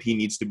saying that he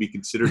needs to be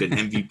considered an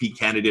MVP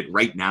candidate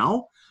right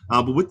now.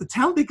 But with the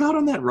talent they got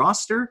on that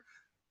roster,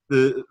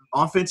 the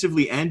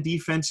offensively and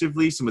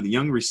defensively, some of the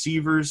young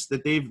receivers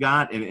that they've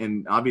got,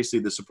 and obviously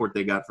the support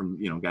they got from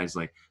guys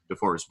like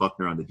DeForest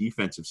Buckner on the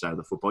defensive side of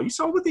the football. You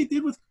saw what they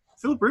did with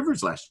Phillip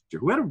Rivers last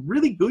year, who had a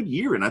really good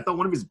year, and I thought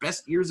one of his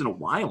best years in a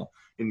while,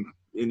 in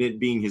it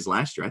being his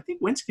last year. I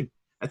think Wentz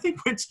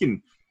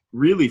can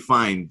really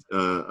find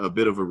a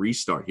bit of a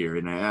restart here,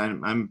 and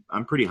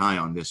I'm pretty high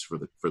on this for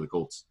the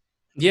Colts.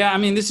 Yeah, I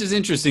mean, this is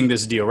interesting,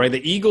 this deal, right?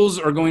 The Eagles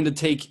are going to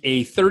take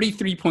a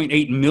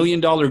 $33.8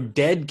 million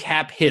dead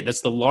cap hit.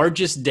 That's the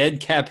largest dead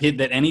cap hit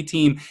that any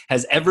team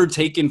has ever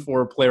taken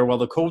for a player, while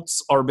the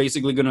Colts are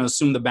basically going to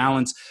assume the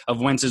balance of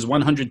Wentz's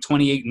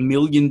 $128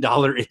 million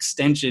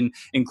extension,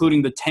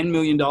 including the $10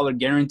 million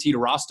guaranteed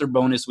roster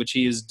bonus, which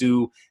he is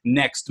due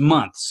next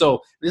month. So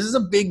this is a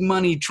big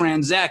money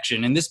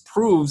transaction, and this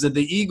proves that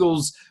the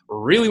Eagles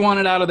really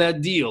wanted out of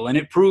that deal, and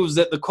it proves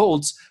that the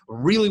Colts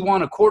really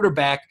want a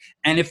quarterback.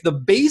 And if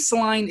the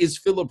baseline is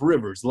Phillip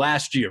Rivers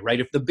last year, right?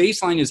 If the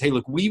baseline is, hey,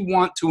 look, we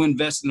want to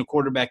invest in a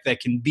quarterback that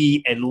can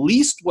be at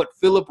least what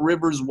Phillip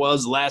Rivers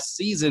was last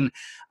season,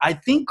 I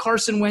think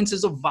Carson Wentz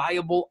is a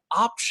viable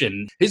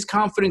option. His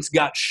confidence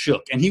got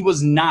shook, and he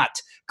was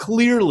not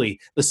clearly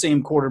the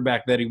same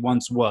quarterback that he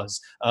once was.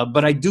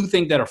 But I do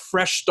think that a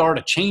fresh start,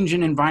 a change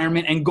in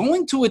environment, and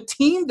going to a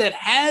team that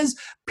has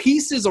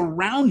pieces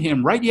around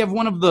him, right? You have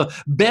one of the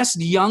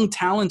best young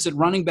talents at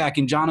running back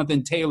in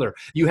Jonathan Taylor.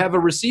 You have a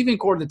receiving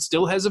core that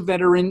still has a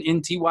veteran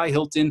in T.Y.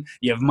 Hilton.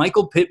 You have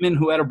Michael Pittman,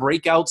 who had a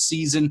breakout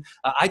season.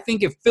 I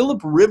think if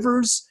Phillip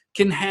Rivers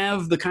can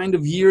have the kind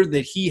of year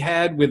that he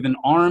had, with an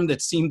arm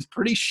that seemed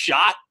pretty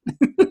shot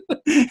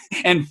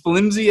and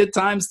flimsy at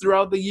times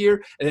throughout the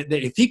year, that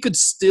if he could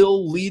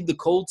still lead the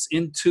Colts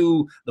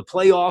into the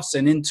playoffs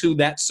and into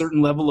that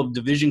certain level of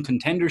division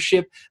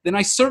contendership, then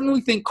I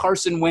certainly think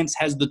Carson Wentz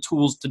has the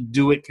tools to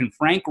do it. Can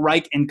Frank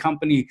Reich and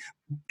company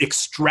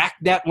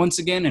extract that once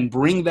again and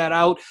bring that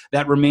out?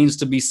 That remains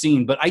to be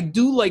seen. But I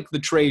do like the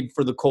trade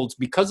for the Colts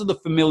because of the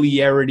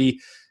familiarity.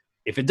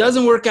 If it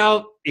doesn't work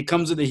out, it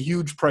comes with a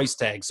huge price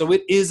tag. So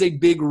it is a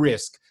big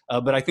risk.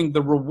 But I think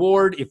the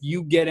reward, if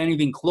you get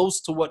anything close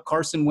to what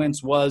Carson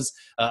Wentz was,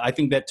 I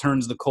think that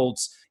turns the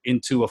Colts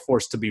into a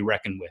force to be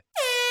reckoned with.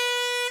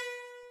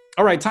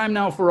 All right, time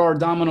now for our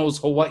Domino's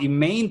Hawaii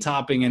main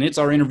topping, and it's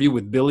our interview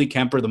with Billy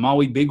Kemper, the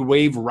Maui Big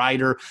Wave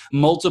rider,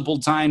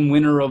 multiple-time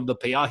winner of the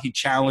Pe'ahi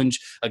Challenge,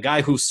 a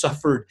guy who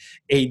suffered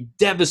a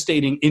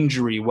devastating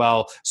injury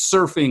while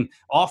surfing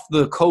off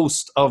the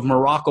coast of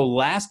Morocco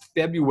last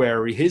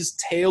February. His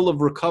tale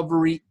of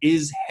recovery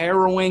is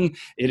harrowing.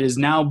 It is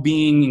now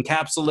being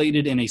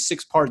encapsulated in a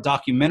 6-part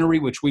documentary,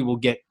 which we will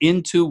get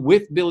into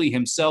with Billy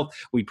himself.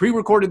 We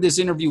pre-recorded this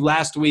interview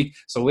last week,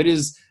 so it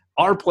is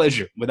our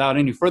pleasure, without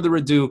any further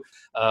ado,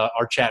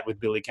 our chat with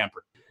Billy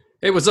Kemper.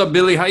 Hey, what's up,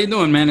 Billy? How you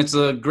doing, man? It's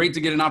great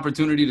to get an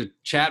opportunity to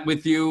chat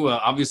with you.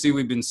 Obviously,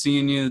 we've been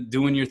seeing you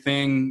doing your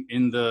thing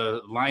in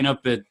the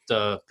lineup at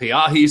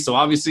Pe'ahi, so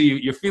obviously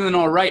you're feeling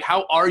all right.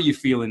 How are you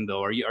feeling,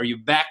 though? Are you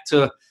back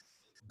to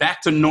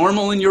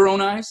normal in your own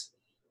eyes?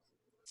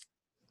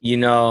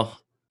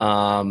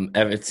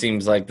 It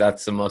seems like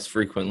that's the most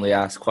frequently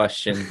asked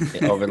question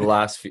over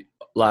the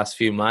last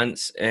few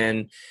months,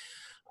 and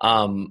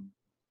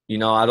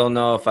I don't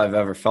know if I've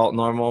ever felt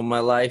normal in my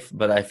life,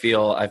 but I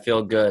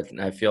feel good,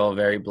 and I feel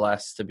very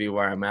blessed to be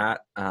where I'm at.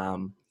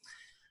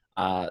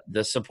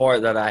 The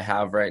support that I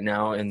have right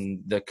now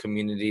in the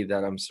community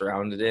that I'm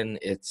surrounded in,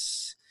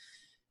 it's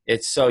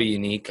so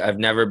unique. I've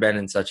never been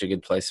in such a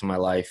good place in my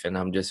life, and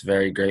I'm just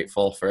very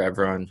grateful for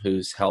everyone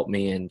who's helped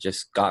me and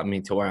just gotten me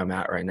to where I'm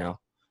at right now.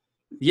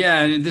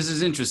 Yeah, this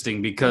is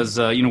interesting because,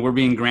 we're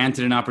being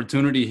granted an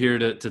opportunity here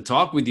to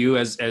talk with you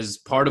as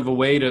part of a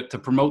way to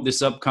promote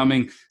this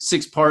upcoming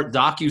 6-part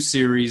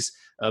docuseries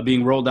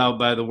being rolled out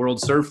by the World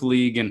Surf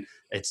League. And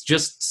it's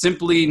just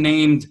simply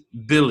named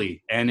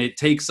Billy. And it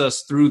takes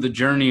us through the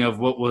journey of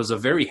what was a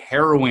very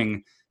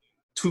harrowing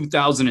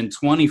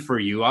 2020 for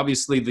you.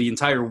 Obviously, the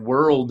entire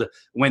world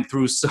went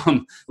through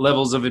some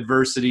levels of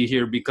adversity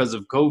here because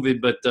of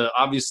COVID, but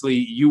obviously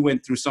you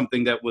went through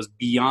something that was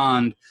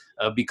beyond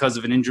because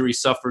of an injury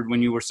suffered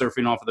when you were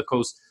surfing off of the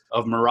coast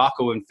of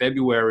Morocco in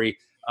February.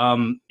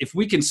 If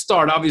we can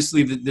start,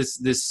 obviously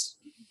this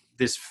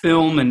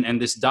film and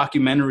this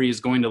documentary is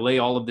going to lay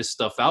all of this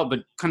stuff out, but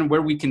kind of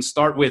where we can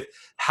start with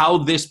how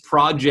this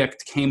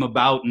project came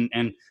about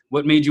and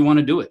what made you want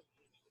to do it.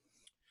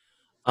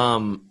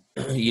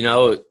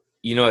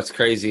 What's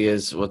crazy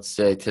is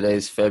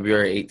today's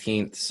February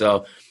 18th.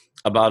 So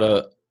about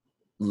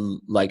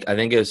I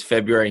think it was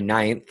February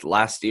 9th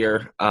last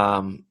year.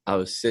 I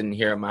was sitting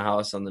here at my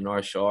house on the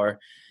North Shore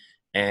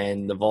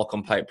and the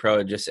Vulcan Pipe Pro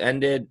had just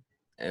ended.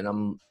 And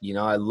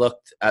I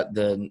looked at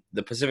the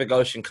Pacific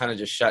Ocean kind of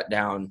just shut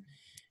down,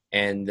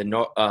 and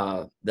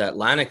the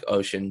Atlantic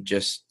Ocean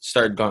just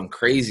started going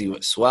crazy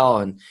with swell.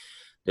 And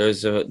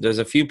there's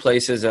a few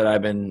places that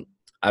I've been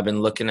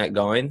looking at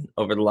going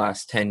over the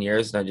last 10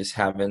 years, and I just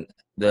haven't.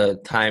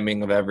 The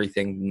timing of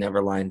everything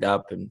never lined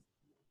up. And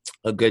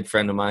a good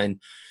friend of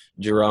mine,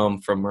 Jerome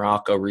from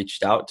Morocco,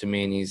 reached out to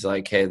me, and he's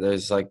like, "Hey,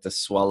 there's like the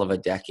swell of a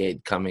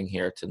decade coming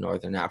here to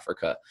Northern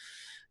Africa."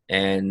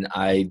 And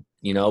I,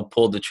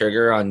 pulled the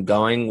trigger on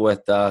going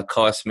with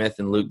Koa Smith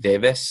and Luke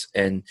Davis.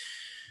 And,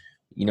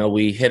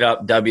 we hit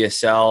up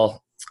WSL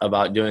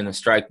about doing a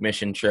strike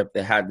mission trip.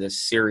 They had this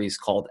series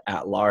called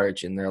At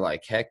Large, and they're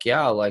like, heck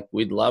yeah, like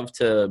we'd love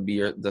to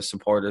be the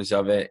supporters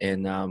of it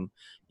and,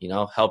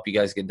 help you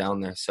guys get down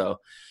there. So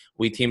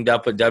we teamed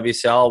up with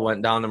WSL,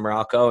 went down to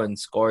Morocco and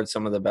scored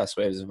some of the best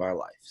waves of our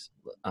lives.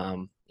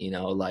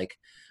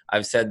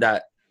 I've said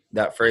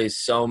that phrase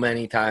so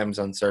many times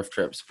on surf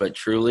trips, but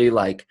truly,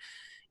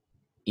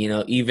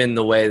 even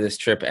the way this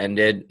trip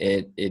ended,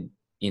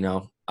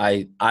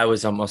 I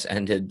was almost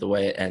ended the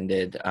way it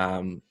ended.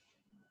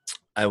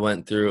 I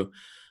went through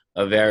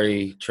a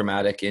very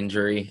traumatic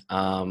injury.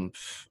 All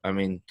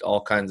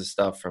kinds of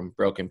stuff, from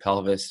broken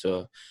pelvis to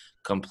a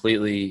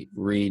completely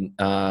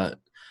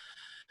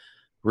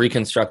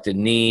reconstructed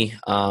knee,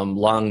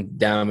 lung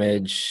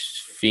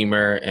damage,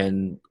 femur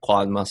and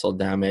quad muscle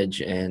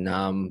damage. And,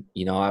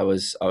 I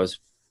was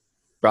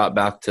brought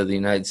back to the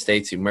United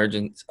States on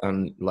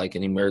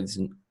an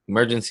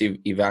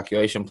emergency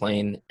evacuation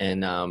plane.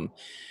 And,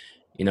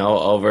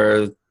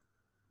 over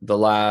the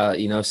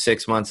last,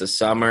 6 months of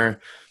summer,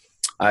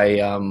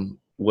 I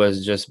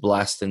was just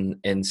blessed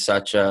in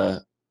such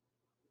a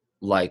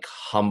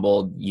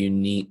humbled,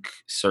 unique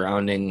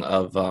surrounding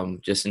of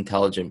just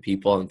intelligent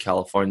people in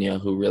California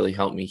who really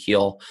helped me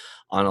heal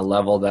on a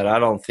level that I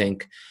don't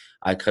think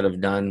I could have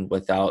done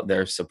without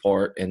their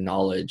support and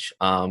knowledge.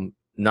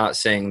 Not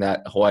saying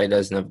that Hawaii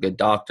doesn't have good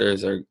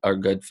doctors or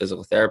good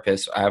physical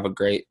therapists. I have a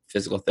great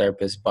physical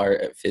therapist,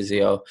 Bart, at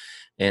Physio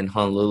in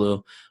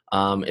Honolulu.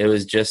 It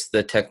was just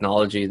the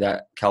technology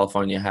that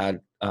California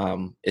had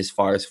as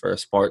far as for a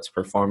sports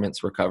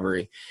performance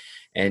recovery.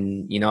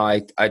 And,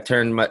 I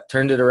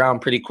turned it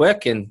around pretty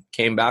quick and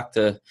came back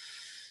to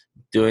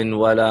doing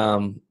what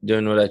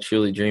I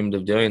truly dreamed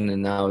of doing.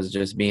 And that was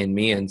just being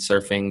me and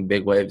surfing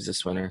big waves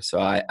this winter. So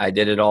I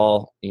did it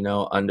all,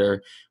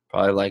 under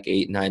probably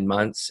 8-9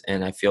 months,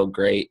 and I feel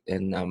great.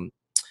 And,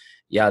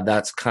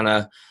 that's kind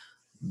of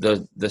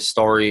the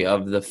story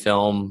of the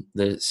film.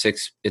 It's a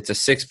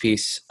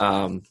 6-piece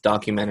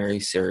documentary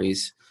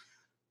series.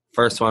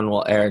 First one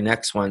will air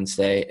next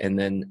Wednesday, and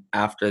then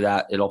after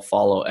that, it'll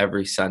follow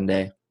every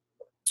Sunday.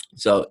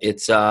 So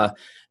it's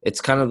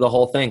kind of the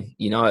whole thing.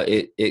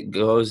 It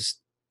goes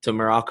to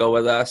Morocco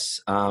with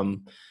us,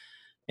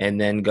 and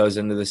then goes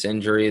into this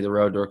injury, the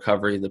road to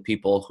recovery, the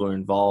people who are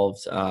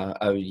involved.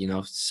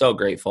 So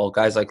grateful.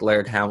 Guys like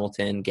Laird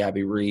Hamilton,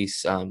 Gabby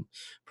Reese,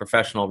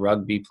 professional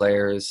rugby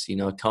players,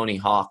 Tony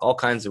Hawk, all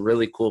kinds of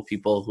really cool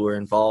people who are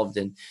involved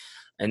and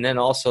then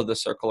also the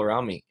circle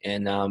around me.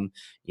 And,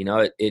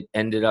 it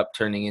ended up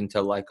turning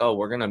into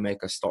we're going to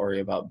make a story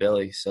about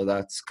Billy. So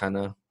that's kind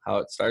of how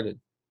it started.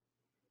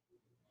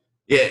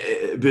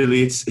 Yeah,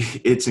 Billy,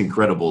 it's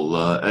incredible.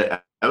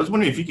 I was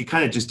wondering if you could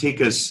kind of just take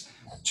us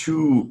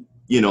to,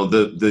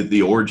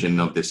 the origin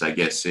of this, I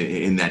guess,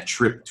 in that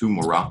trip to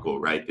Morocco,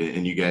 right?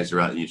 And you guys are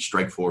out, you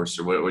Strike Force,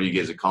 or what you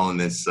guys are calling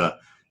this, and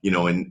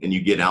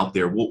you get out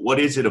there. What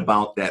is it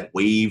about that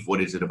wave? What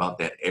is it about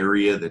that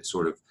area that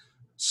sort of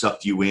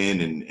sucked you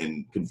in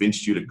and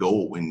convinced you to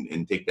go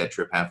and take that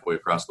trip halfway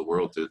across the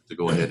world to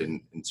go ahead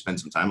and spend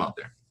some time out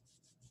there?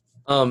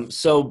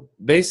 So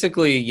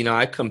basically,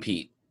 I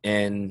compete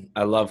and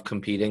I love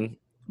competing,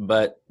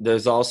 but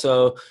there's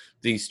also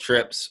these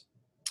trips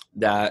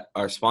that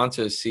our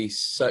sponsors see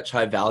such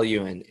high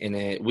value in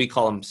it. We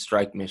call them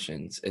strike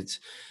missions.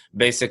 It's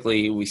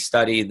basically, we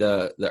study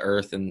the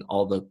earth and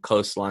all the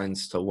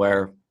coastlines to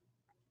where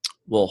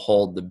we'll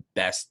hold the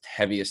best,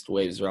 heaviest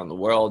waves around the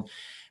world.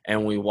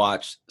 And we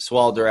watch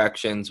swell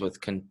directions with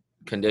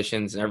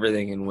conditions and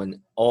everything. And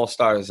when all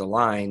stars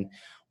align,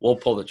 we'll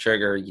pull the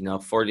trigger,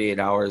 48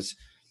 hours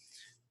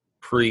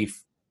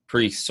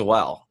pretty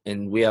swell.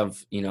 And we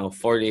have,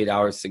 48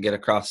 hours to get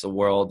across the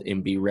world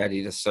and be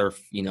ready to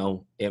surf.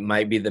 It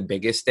might be the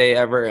biggest day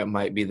ever. It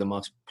might be the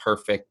most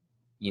perfect,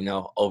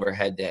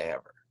 overhead day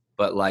ever.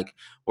 But like,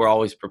 we're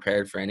always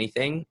prepared for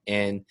anything.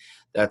 And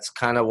that's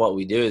kind of what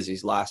we do, is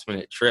these last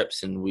minute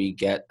trips, and we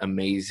get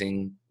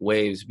amazing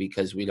waves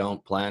because we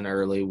don't plan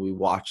early. We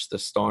watch the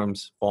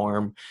storms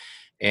form,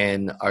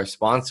 and our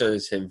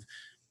sponsors have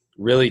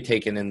really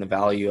taken in the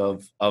value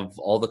of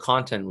all the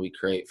content we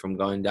create from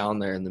going down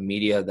there, and the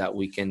media that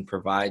we can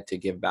provide to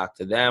give back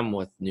to them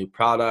with new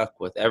product,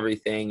 with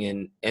everything.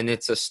 And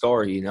it's a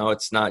story,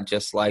 it's not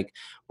just like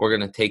we're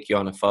going to take you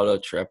on a photo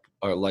trip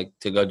or like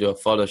to go do a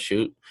photo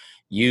shoot.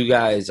 You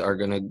guys are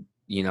going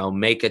to,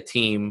 make a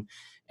team,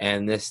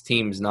 and this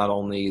team's not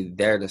only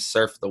there to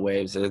surf the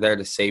waves, they're there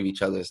to save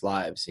each other's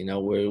lives.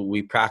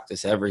 We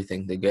practice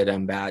everything, the good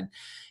and bad,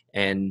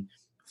 and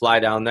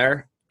fly down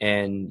there.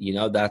 And,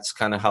 that's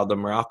kind of how the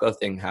Morocco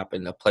thing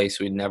happened, a place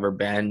we'd never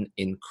been,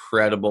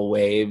 incredible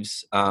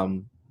waves.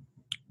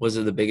 Was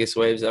it the biggest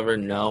waves ever?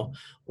 No.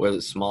 Were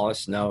the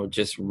smallest? No.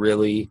 Just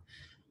really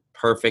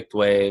perfect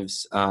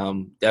waves.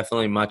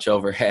 Definitely much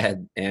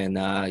overhead. And,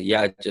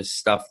 just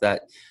stuff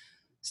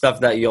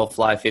that you'll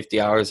fly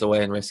 50 hours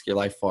away and risk your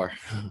life for.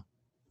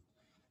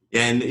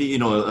 And, a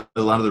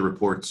lot of the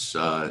reports,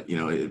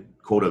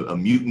 quote a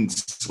mutant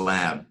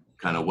slab,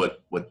 kind of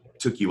what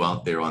took you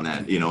out there on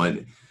that,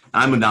 and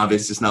I'm a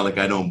novice. It's not like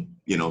I know,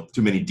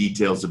 too many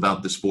details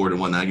about the sport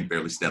and whatnot. I can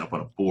barely stand up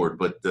on a board,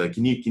 but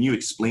can you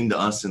explain to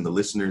us and the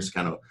listeners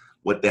kind of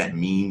what that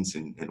means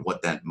and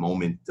what that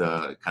moment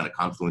kind of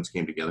confluence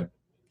came together?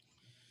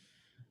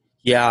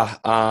 Yeah.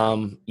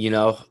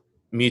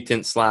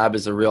 Mutant slab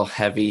is a real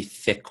heavy,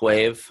 thick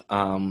wave.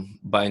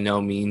 By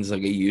no means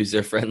like a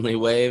user-friendly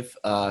wave.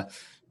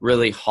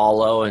 Really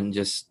hollow, and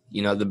just,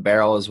 the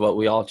barrel is what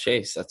we all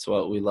chase. That's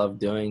what we love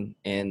doing.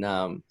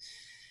 And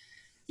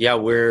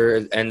we're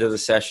at the end of the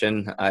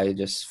session. I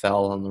just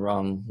fell on the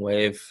wrong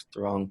wave,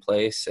 the wrong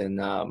place. And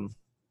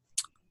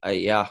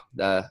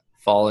the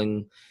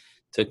falling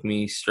took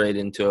me straight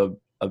into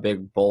a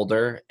big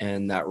boulder,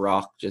 and that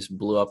rock just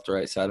blew up the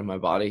right side of my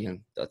body.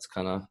 And that's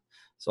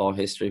it's all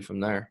history from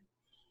there.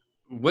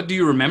 What do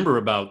you remember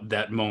about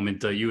that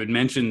moment? You had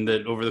mentioned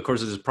that over the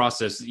course of this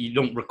process, you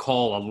don't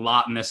recall a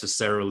lot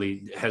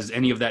necessarily. Has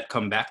any of that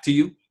come back to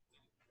you?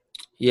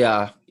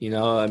 Yeah.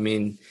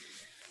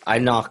 I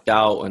knocked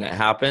out when it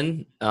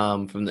happened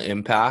from the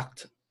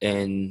impact,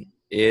 and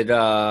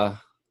it's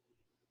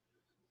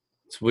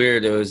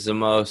weird. It was the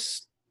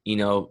most,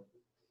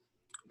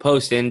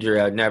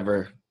 post-injury, I'd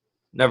never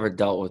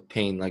dealt with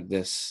pain like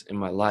this in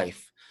my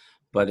life.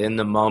 But in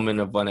the moment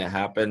of when it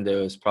happened, it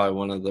was probably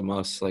one of the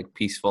most like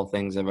peaceful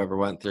things I've ever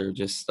went through.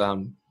 Just,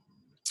 I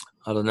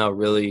don't know,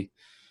 really,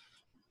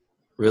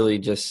 really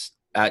just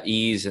at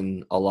ease,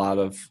 and a lot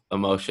of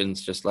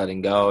emotions just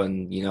letting go.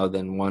 And,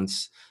 then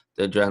once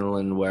the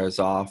adrenaline wears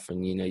off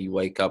and, you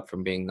wake up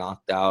from being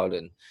knocked out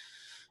and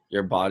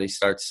your body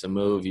starts to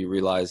move, you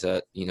realize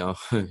that,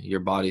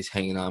 your body's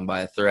hanging on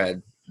by a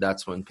thread.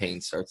 That's when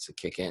pain starts to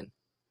kick in.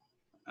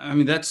 I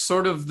mean, that's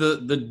sort of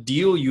the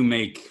deal you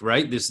make,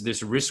 right?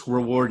 This risk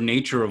reward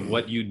nature of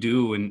what you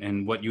do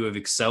and what you have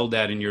excelled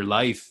at in your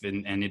life.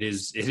 And it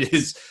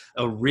is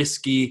a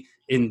risky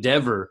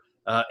endeavor.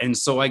 And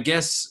so I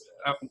guess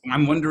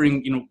I'm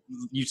wondering,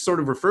 you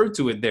sort of referred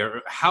to it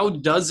there. How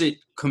does it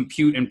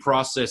compute and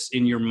process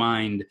in your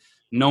mind,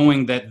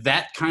 knowing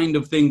that kind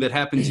of thing that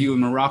happened to you in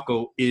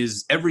Morocco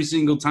is every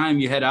single time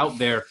you head out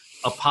there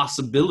a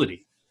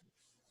possibility?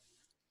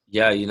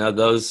 Yeah,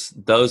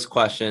 those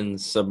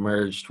questions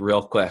submerged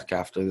real quick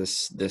after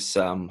this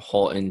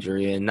whole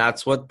injury, and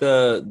that's what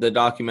the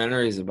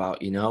documentary is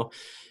about.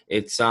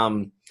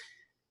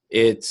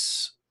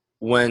 It's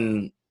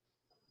when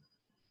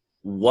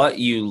what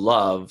you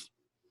love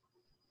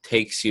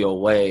takes you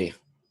away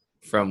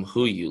from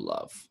who you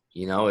love.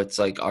 It's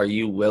like, are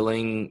you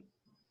willing?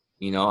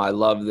 I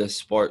love this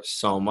sport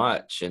so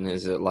much, and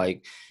is it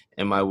like,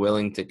 am I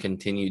willing to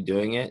continue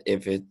doing it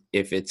if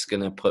it's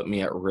going to put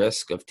me at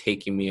risk of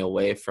taking me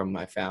away from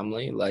my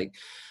family? Like,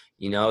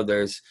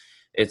 it's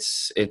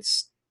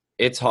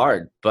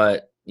hard,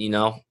 but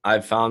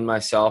I've found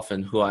myself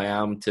and who I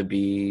am to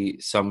be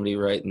somebody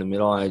right in the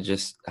middle. I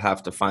just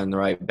have to find the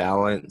right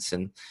balance,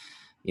 and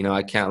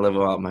I can't live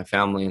without my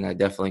family, and I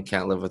definitely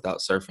can't live without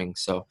surfing.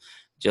 So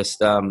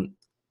just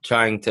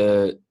trying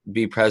to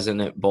be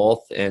present at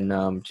both,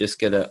 and just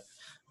get a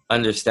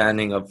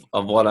understanding of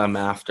what I'm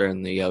after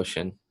in the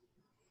ocean.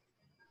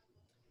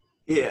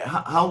 Yeah.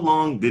 How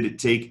long did it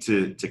take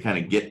to kind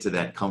of get to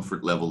that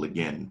comfort level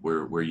again,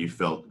 where you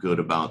felt good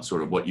about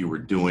sort of what you were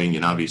doing?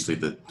 And obviously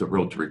the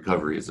road to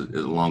recovery is a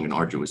long and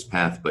arduous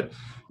path, but,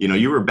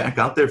 you were back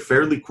out there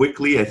fairly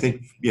quickly. I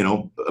think,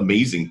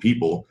 amazing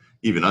people,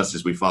 even us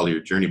as we follow your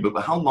journey, but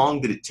how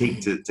long did it take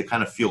to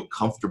kind of feel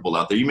comfortable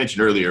out there? You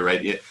mentioned earlier,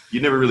 right?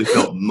 You never really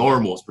felt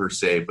normal per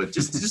se, but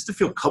just to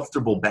feel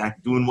comfortable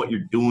back doing what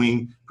you're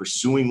doing,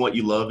 pursuing what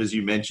you love, as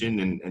you mentioned,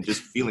 and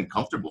just feeling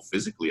comfortable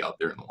physically out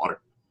there in the water.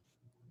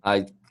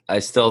 I I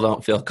still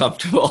don't feel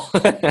comfortable.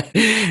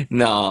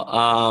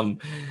 No.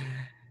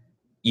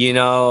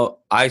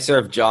 I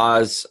surfed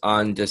Jaws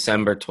on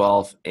December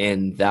 12th,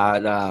 and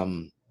that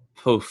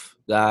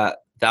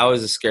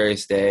was the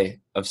scariest day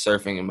of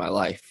surfing in my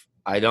life.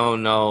 I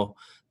don't know.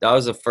 That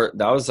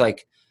was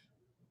like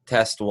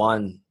test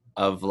one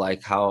of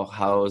like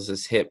how is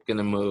this hip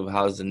gonna move?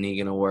 How's the knee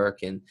gonna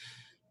work? And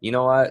you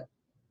know what?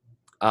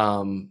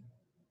 Um,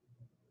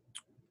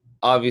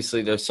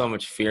 Obviously there's so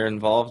much fear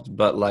involved,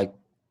 but like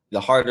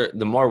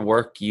the more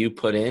work you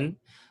put in,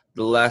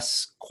 the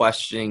less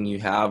questioning you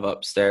have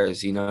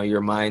upstairs. Your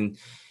mind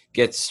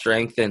gets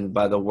strengthened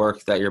by the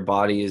work that your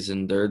body has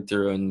endured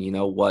through, and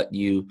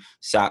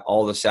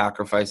all the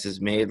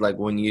sacrifices made. Like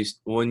when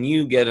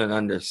you get an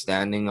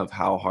understanding of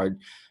how hard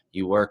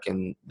you work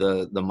and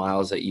the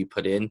miles that you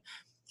put in,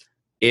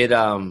 it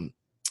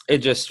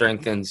just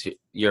strengthens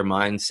your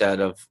mindset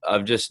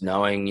of just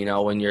knowing,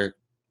 when you're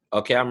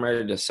okay, I'm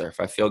ready to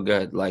surf. I feel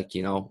good. Like,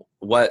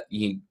 what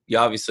you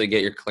obviously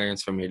get your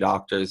clearance from your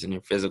doctors and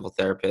your physical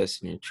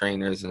therapists and your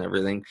trainers and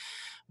everything,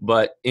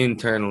 but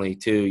internally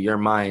too, your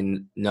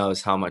mind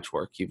knows how much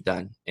work you've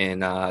done.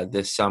 And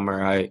this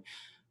summer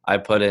I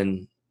put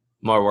in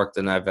more work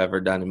than I've ever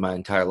done in my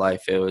entire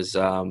life. It was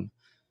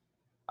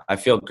I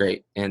feel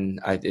great, and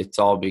it's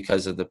all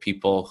because of the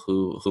people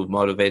who've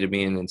motivated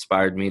me and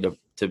inspired me to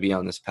be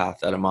on this path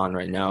that I'm on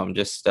right now. I'm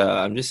just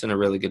in a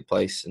really good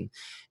place, and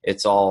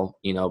it's all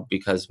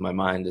because my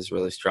mind is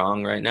really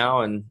strong right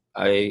now, and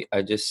I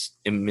just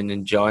am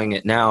enjoying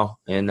it now,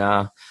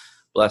 and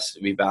blessed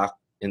to be back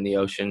in the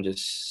ocean,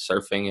 just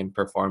surfing and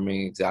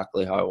performing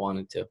exactly how I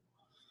wanted to.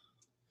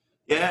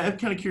 Yeah, I'm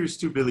kind of curious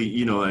too,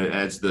 Billy,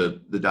 as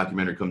the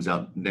documentary comes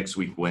out next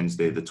week,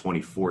 Wednesday, the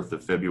 24th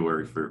of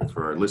February for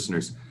our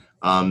listeners,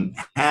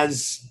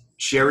 has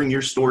sharing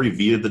your story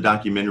via the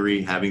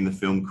documentary, having the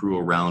film crew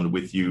around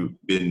with you,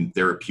 been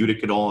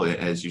therapeutic at all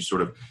as you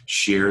sort of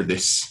share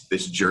this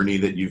journey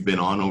that you've been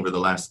on over the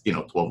last,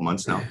 12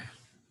 months now?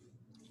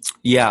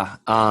 Yeah.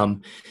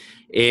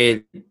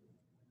 It's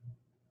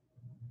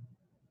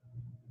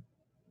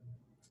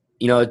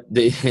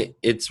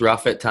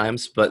rough at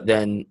times, but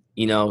then,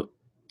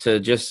 to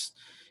just,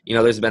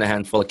 there's been a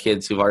handful of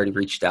kids who've already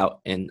reached out,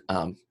 and,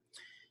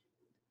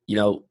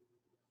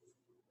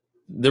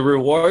 the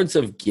rewards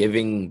of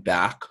giving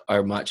back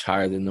are much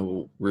higher than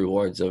the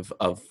rewards of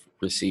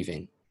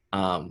receiving.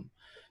 And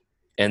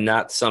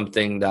that's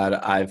something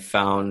that I've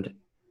found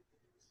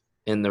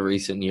in the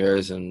recent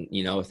years, and,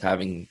 with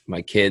having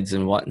my kids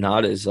and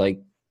whatnot, is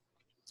like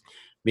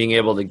being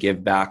able to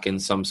give back in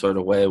some sort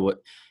of way.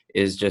 What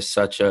is just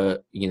such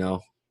a,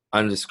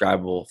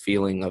 undescribable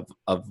feeling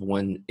of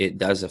when it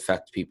does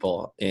affect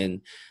people. And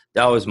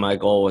that was my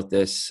goal with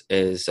this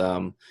is,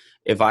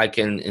 if I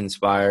can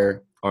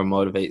inspire or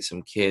motivate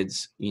some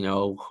kids,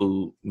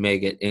 who may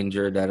get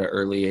injured at an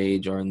early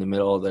age or in the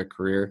middle of their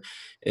career,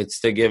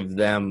 it's to give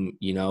them,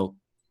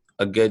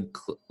 a good,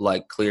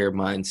 clear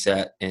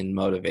mindset and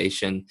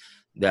motivation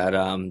that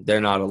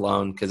they're not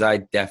alone. Because I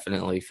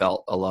definitely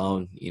felt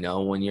alone,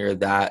 when you're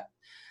that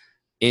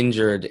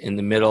injured in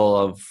the middle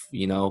of,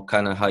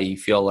 kind of how you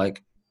feel.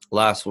 Like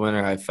last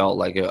winter, I felt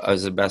like it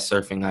was the best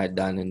surfing I had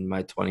done in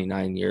my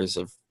 29 years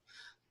of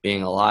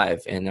being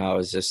alive. And I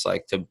was just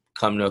like, to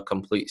come to a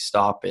complete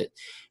stop, it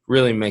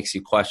really makes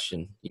you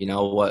question,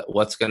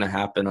 what's going to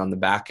happen on the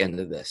back end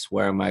of this?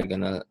 Where am I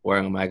going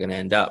to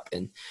end up?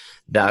 And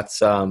that's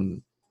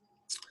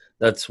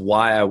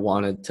why I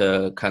wanted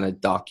to kind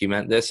of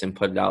document this and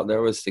put it out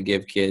there, was to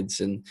give kids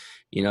and,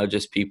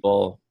 just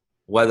people,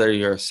 whether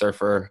you're a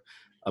surfer,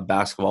 a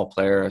basketball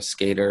player, a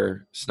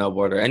skater,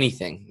 snowboarder,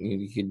 anything,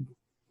 you could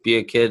be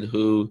a kid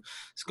who's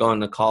going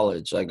to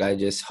college. Like, I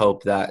just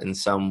hope that in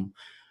some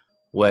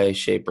way,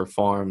 shape, or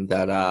form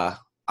that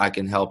I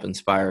can help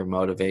inspire and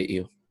motivate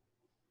you.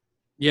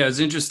 Yeah, it's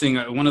interesting.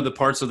 One of the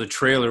parts of the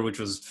trailer, which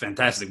was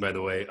fantastic, by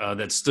the way,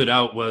 that stood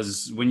out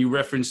was when you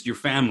referenced your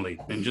family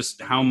and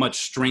just how much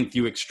strength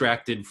you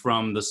extracted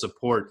from the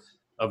support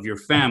of your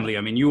family.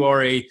 I mean, you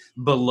are a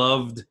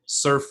beloved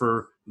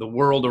surfer the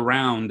world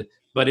around,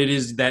 but it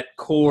is that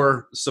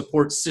core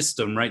support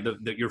system, right?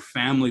 That your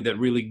family that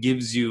really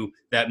gives you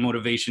that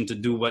motivation to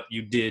do what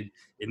you did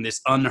in this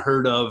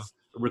unheard of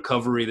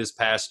recovery this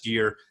past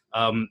year.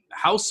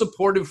 How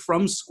supportive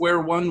from square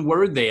one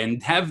were they?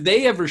 And have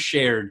they ever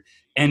shared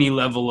any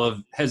level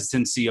of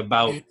hesitancy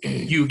about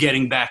you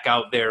getting back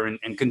out there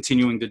and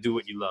continuing to do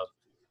what you love?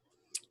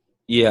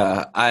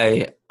 Yeah,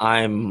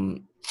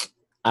 I'm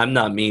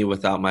not me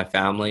without my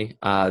family.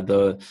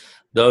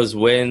 Those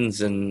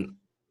wins and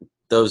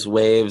those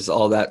waves,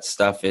 all that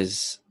stuff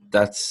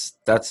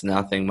that's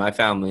nothing. My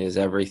family is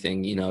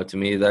everything, to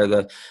me.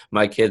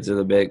 My kids are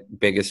the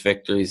biggest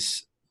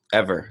victories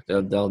ever.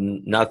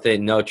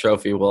 Nothing, no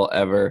trophy will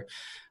ever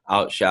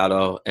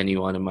outshadow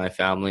anyone in my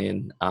family.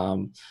 And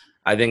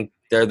I think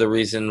they're the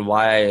reason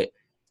why,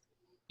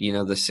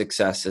 the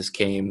successes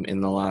came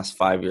in the last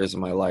 5 years of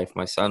my life.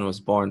 My son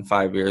was born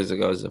 5 years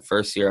ago. It was the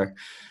first year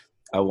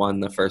I won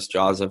the first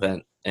Jaws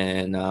event.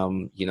 And,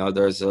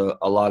 there's a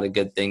lot of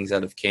good things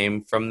that have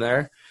came from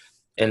there.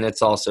 and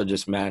it's also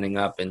just manning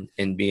up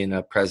and being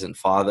a present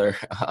father.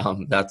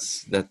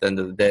 That's at the end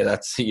of the day,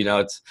 that's,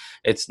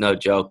 it's no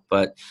joke.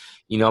 But,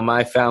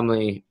 my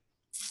family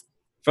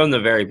from the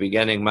very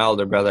beginning, my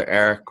older brother,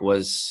 Eric,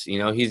 was,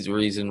 he's the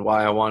reason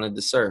why I wanted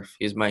to surf.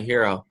 He's my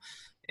hero.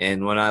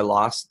 And when I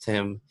lost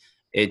him,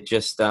 it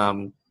just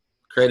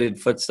created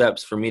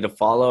footsteps for me to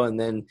follow. And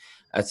then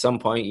at some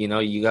point,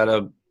 you got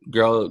to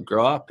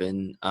grow up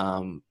and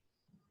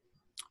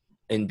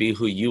be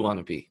who you want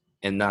to be.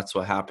 And that's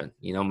what happened.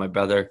 My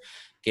brother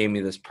gave me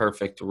this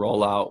perfect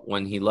rollout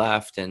when he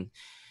left, and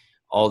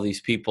all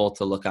these people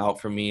to look out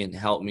for me and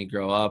help me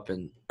grow up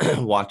and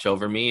watch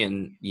over me.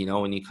 And,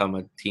 when you become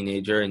a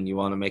teenager and you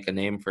want to make a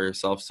name for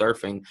yourself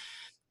surfing,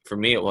 for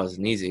me, it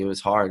wasn't easy. It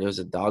was hard. It was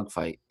a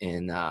dogfight.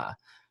 And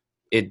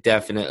it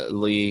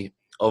definitely,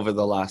 over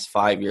the last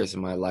 5 years of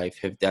my life,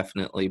 have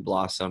definitely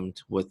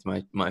blossomed with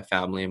my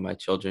family and my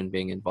children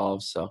being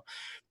involved. So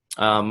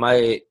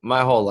my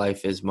whole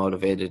life is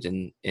motivated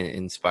and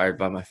inspired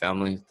by my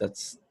family.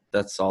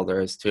 That's all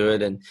there is to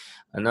it. And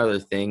another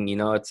thing,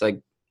 it's like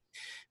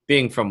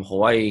being from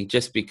Hawaii,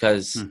 just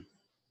because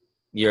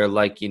you're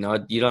like, you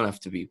don't have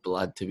to be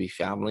blood to be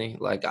family.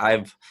 Like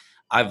I've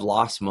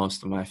lost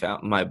most of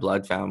my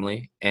blood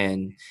family,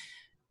 and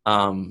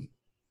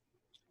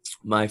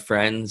my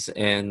friends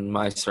and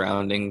my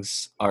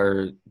surroundings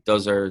are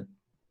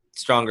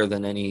stronger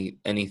than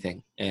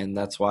anything. And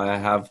that's why I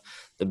have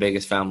the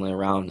biggest family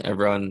around.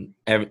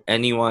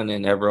 Anyone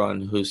and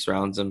everyone who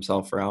surrounds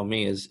themselves around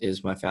me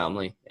is my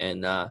family.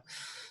 And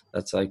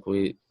that's like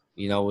we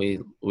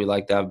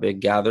like to have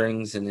big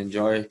gatherings and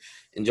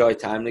enjoy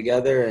time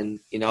together. And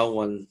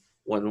when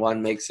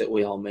one makes it,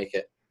 we all make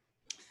it.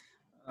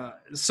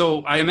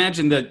 So I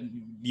imagine that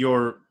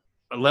your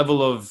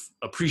level of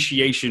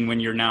appreciation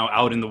when you're now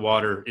out in the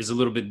water is a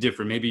little bit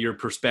different. Maybe your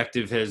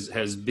perspective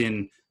has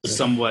been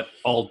somewhat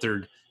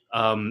altered.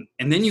 And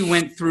then you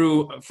went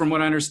through, from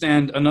what I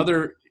understand,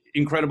 another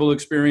incredible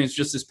experience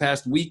just this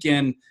past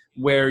weekend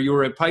where you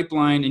were at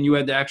Pipeline and you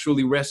had to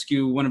actually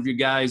rescue one of your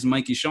guys,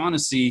 Mikey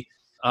Shaughnessy.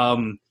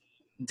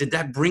 Did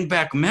that bring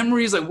back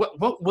memories? Like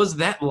what was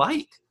that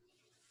like?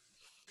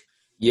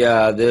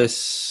 Yeah,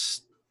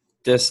 this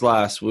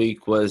last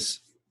week was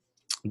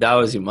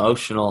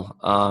emotional.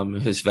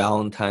 It was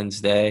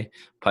Valentine's Day.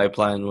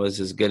 Pipeline was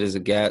as good as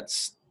it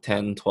gets,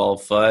 10,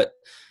 12 foot.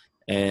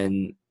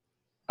 And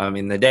I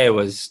mean, the day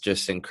was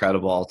just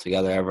incredible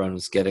altogether. Everyone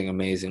was getting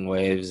amazing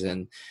waves,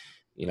 and,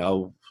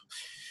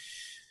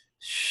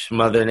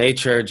 Mother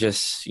Nature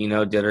just,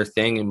 did her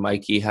thing. And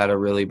Mikey had a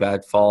really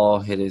bad fall,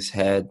 hit his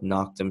head,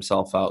 knocked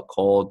himself out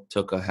cold,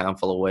 took a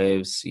handful of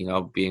waves,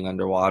 being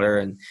underwater.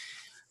 And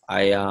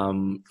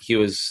he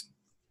was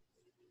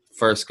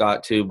first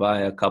got to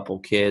by a couple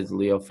kids,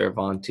 Leo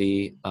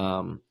Fervanti.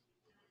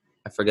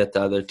 I forget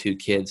the other two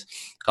kids.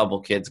 A couple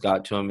kids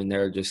got to him, and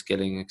they're just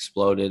getting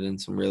exploded in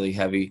some really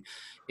heavy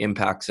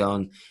impact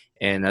zone.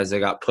 And as they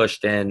got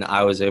pushed in,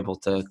 I was able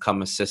to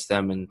come assist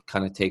them and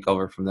kind of take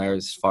over from there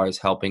as far as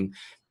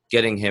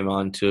getting him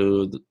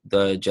onto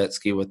the jet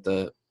ski with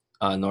the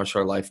North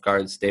Shore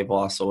lifeguards. Dave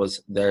also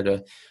was there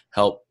to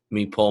help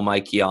me pull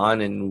Mikey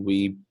on, and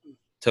we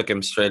took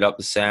him straight up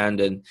the sand,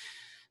 and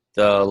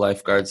the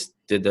lifeguards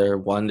did their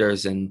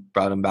wonders and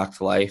brought him back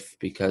to life,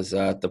 because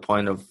at the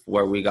point of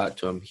where we got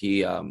to him,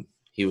 he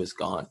was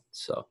gone.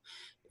 So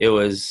it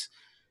was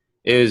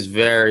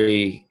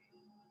very,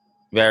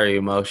 very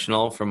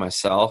emotional for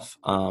myself.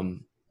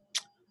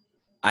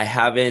 I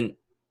haven't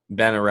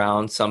been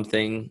around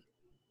something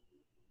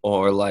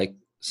or like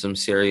some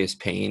serious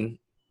pain.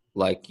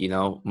 Like,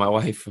 my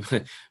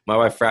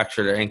wife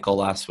fractured her ankle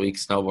last week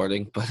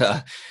snowboarding,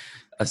 but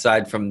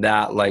aside from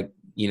that, like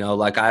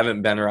I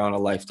haven't been around a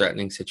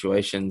life-threatening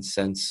situation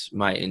since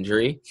my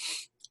injury.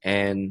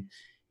 And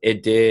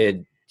it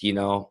did,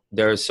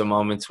 there were some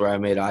moments where I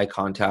made eye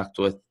contact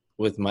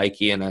with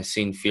Mikey, and I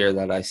seen fear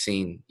that I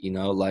seen,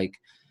 like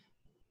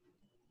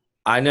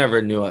I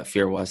never knew what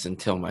fear was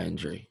until my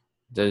injury.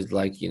 There's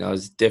like,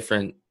 it's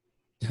different,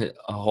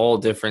 a whole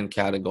different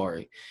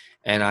category.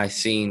 And I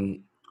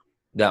seen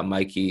that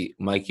Mikey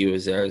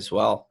was there as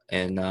well.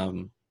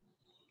 And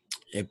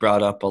it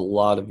brought up a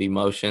lot of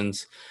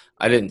emotions.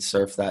 I didn't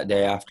surf that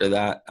day after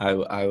that. I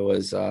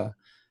was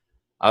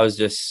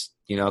just,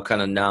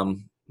 kind of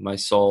numb. My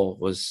soul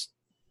was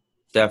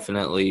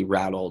definitely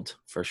rattled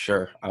for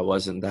sure. I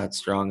wasn't that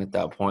strong at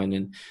that point,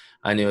 and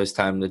I knew it was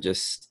time to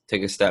just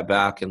take a step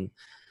back and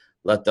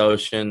let the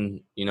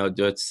ocean,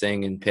 do its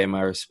thing and pay my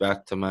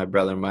respect to my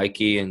brother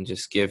Mikey, and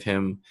just give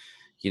him,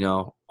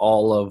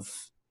 all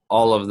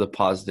of the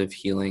positive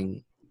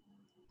healing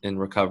and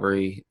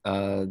recovery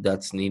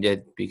that's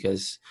needed,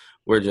 because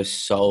we're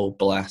just so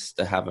blessed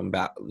to have him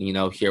back,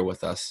 here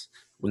with us.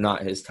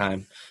 Not his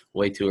time,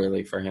 way too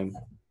early for him.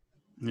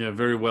 Yeah,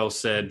 very well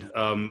said.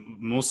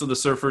 Most of the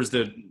surfers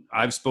that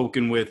I've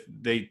spoken with,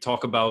 they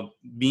talk about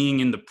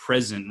being in the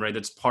present, right?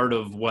 That's part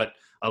of what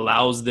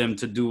allows them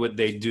to do what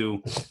they do.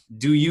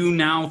 Do you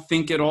now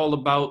think at all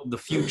about the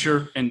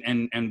future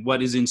and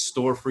what is in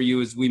store for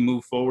you as we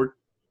move forward?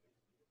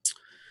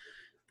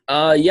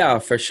 Yeah,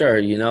 for sure.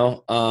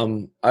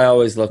 I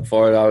always look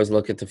forward. I always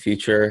look at the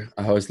future.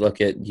 I always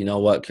look at,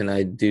 what can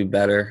I do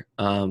better?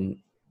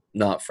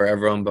 Not for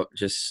everyone, but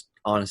just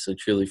honestly,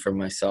 truly for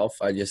myself.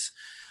 I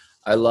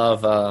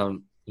love, I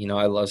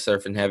love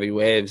surfing heavy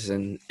waves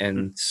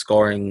and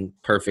scoring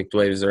perfect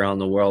waves around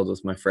the world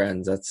with my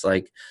friends.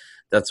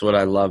 That's what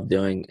I love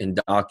doing, and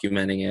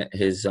documenting it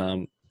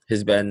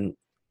has been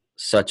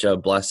such a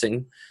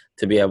blessing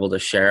to be able to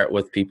share it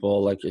with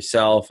people like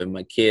yourself and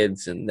my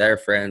kids and their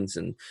friends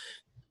and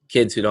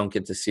kids who don't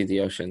get to see the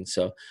ocean.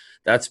 So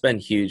that's been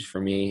huge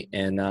for me,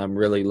 and I'm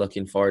really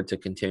looking forward to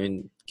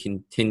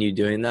continue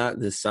doing that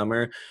this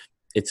summer.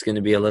 It's going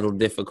to be a little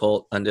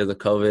difficult under the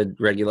COVID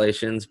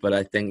regulations, but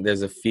I think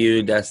there's a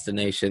few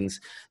destinations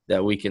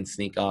that we can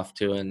sneak off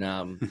to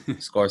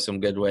and score some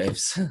good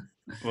waves.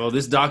 Well,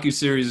 this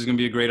docuseries is going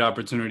to be a great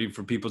opportunity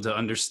for people to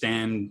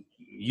understand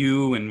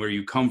you and where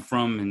you come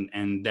from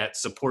and that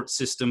support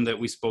system that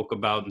we spoke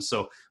about. And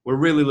so we're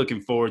really looking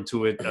forward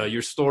to it.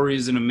 Your story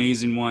is an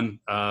amazing one.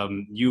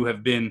 You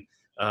have been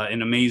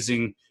an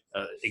amazing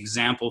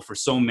example for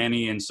so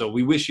many. And so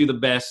we wish you the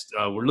best.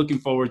 We're looking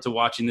forward to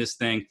watching this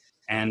thing.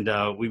 And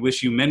we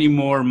wish you many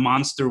more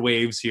monster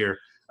waves here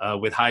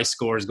with high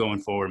scores going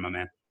forward, my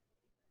man.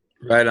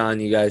 Right on,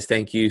 you guys.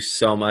 Thank you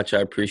so much. I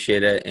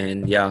appreciate it.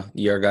 And yeah,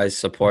 your guys'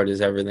 support is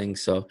everything.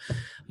 So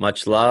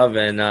much love.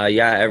 And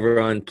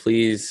everyone,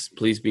 please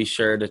be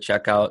sure to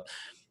check out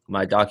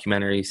my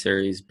documentary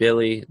series,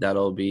 Billy.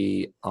 That'll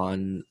be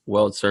on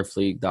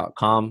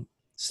worldsurfleague.com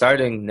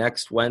starting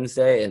next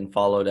Wednesday and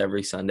followed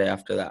every Sunday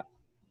after that.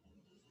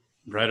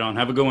 Right on.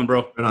 Have a good one,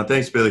 bro. Right on.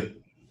 Thanks, Billy.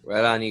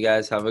 Right on, you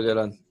guys. Have a good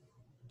one.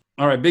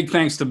 All right, big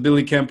thanks to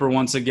Billy Kemper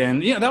once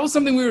again. Yeah, that was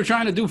something we were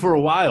trying to do for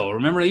a while.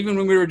 Remember, even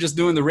when we were just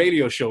doing the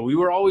radio show, we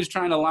were always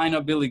trying to line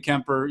up Billy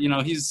Kemper.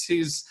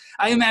 He's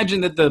I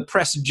imagine that the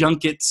press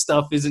junket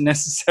stuff isn't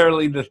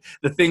necessarily the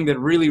thing that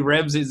really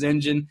revs his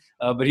engine,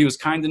 but he was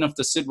kind enough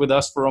to sit with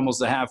us for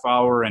almost a half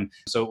hour, and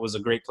so it was a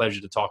great pleasure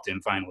to talk to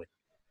him finally.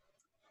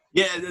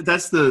 Yeah,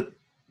 that's the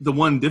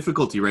one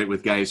difficulty, right,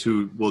 with guys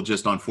who will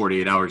just on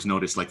 48 hours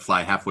notice, like,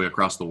 fly halfway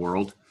across the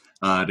world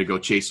to go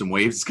chase some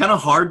waves. It's kind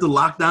of hard to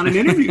lock down an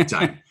interview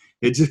time.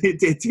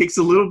 It takes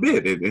a little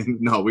bit.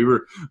 And no, we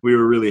were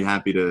really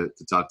happy to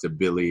talk to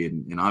Billy,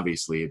 and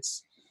obviously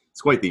it's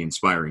quite the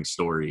inspiring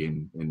story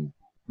and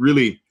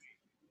really,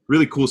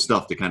 really cool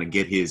stuff to kind of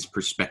get his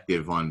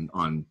perspective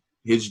on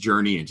his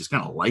journey and just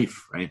kind of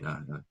life, right?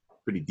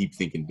 Pretty deep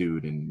thinking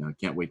dude, and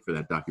can't wait for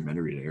that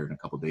documentary to air in a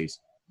couple of days.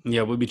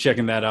 Yeah, we'll be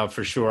checking that out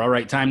for sure. All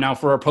right, time now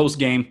for our post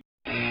game.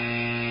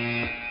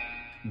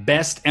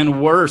 Best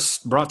and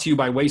Worst, brought to you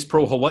by Waste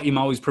Pro Hawaii,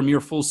 Maui's premier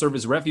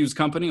full-service refuse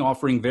company,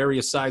 offering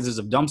various sizes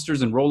of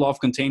dumpsters and roll-off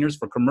containers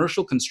for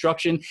commercial,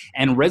 construction,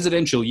 and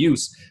residential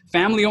use.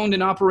 Family-owned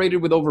and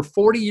operated with over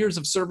 40 years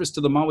of service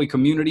to the Maui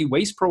community,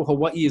 Waste Pro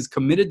Hawaii is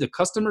committed to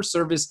customer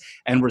service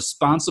and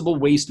responsible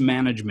waste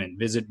management.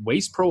 Visit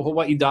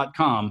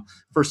wasteprohawaii.com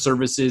for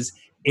services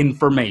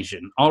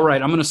information. All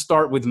right, I'm going to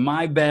start with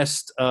my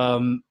best.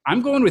 I'm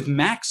going with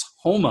Max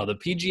Homa, the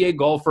PGA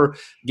golfer,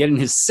 getting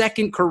his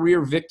second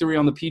career victory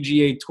on the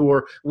PGA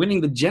Tour, winning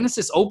the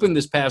Genesis Open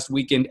this past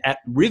weekend at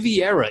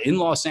Riviera in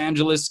Los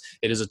Angeles.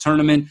 It is a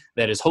tournament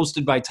that is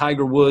hosted by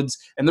Tiger Woods.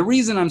 And the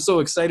reason I'm so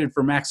excited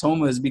for Max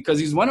Homa is because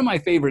he's one of my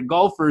favorite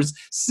golfers,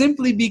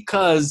 simply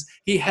because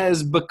he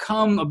has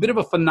become a bit of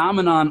a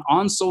phenomenon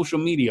on social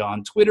media,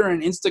 on Twitter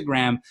and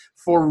Instagram,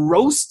 for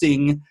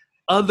roasting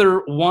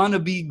other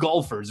wannabe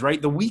golfers,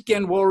 right? The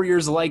weekend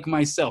warriors like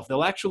myself.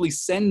 They'll actually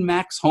send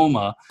Max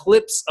Homa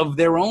clips of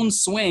their own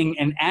swing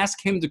and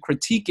ask him to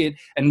critique it.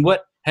 And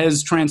what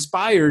has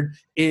transpired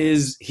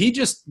is he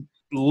just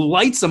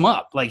lights them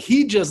up. Like,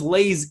 he just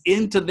lays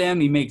into them.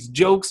 He makes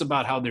jokes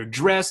about how they're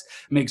dressed,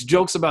 makes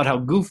jokes about how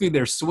goofy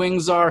their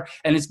swings are.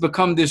 And it's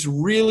become this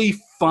really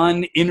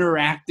fun,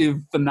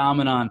 interactive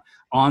phenomenon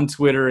on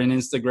Twitter and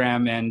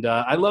Instagram. And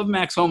I love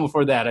Max Homa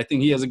for that. I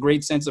think he has a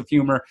great sense of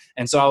humor.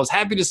 And so I was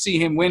happy to see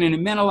him win, and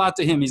it meant a lot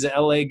to him. He's an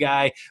LA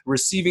guy.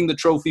 Receiving the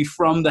trophy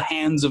from the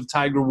hands of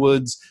Tiger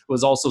Woods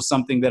was also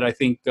something that I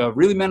think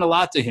really meant a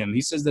lot to him.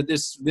 He says that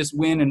this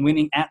win and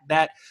winning at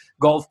that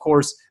golf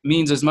course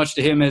means as much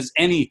to him as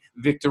any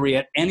victory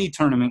at any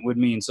tournament would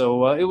mean.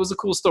 So it was a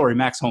cool story,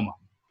 Max Homa.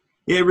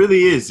 Yeah, it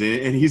really is.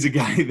 And he's a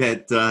guy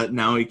that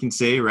now he can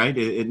say, right,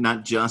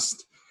 not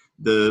just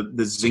the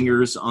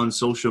zingers on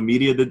social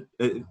media,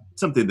 that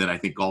something that I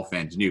think golf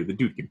fans knew. The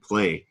dude can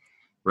play,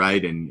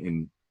 right?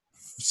 And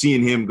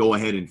seeing him go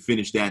ahead and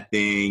finish that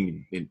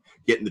thing and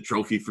getting the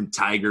trophy from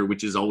Tiger,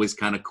 which is always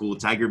kind of cool.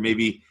 Tiger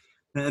maybe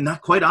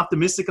not quite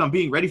optimistic on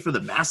being ready for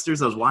the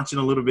Masters. I was watching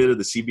a little bit of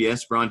the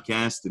CBS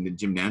broadcast, and then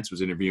Jim Nantz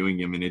was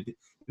interviewing him, and it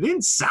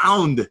didn't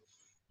sound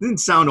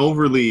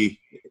overly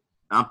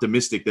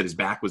optimistic that his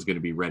back was going to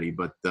be ready.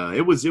 But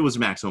it was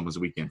Max Homa's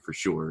weekend for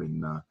sure,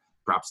 and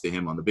props to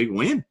him on the big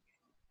win.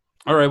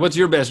 All right, what's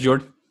your best,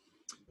 Jordan?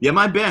 Yeah,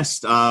 my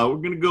best. We're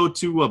going to go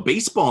to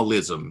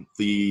Baseballism,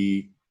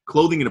 the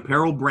clothing and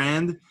apparel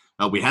brand.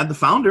 We had the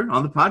founder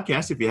on the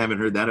podcast. If you haven't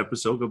heard that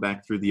episode, go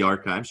back through the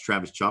archives.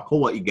 Travis Chalk,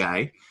 Hawaii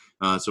guy.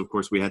 So, of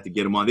course, we had to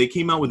get them on. They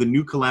came out with a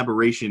new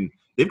collaboration.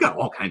 They've got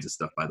all kinds of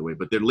stuff, by the way.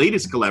 But their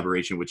latest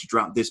collaboration, which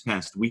dropped this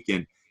past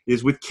weekend,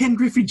 is with Ken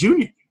Griffey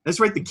Jr. That's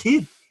right, the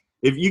kid.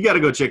 If you got to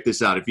go check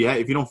this out. If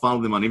you don't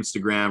follow them on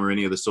Instagram or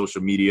any of the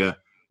social media,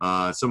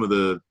 some of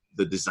the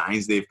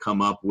designs they've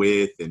come up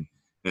with, and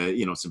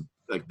some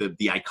like the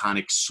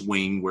iconic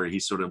swing where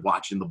he's sort of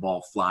watching the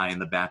ball fly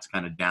and the bat's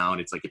kind of down.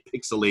 It's like a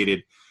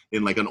pixelated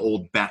in like an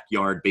old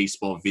backyard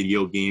baseball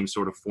video game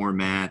sort of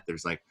format.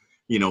 There's like,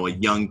 a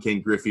young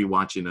Ken Griffey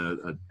watching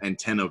a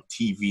antenna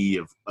TV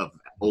of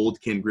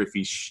old Ken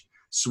Griffey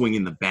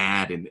swinging the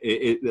bat, and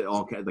it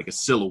all kind of like a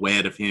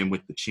silhouette of him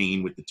with the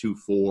chain with the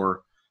 2-4.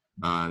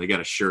 They got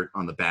a shirt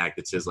on the back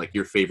that says like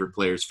your favorite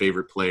player's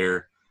favorite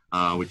player,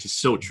 which is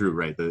so true,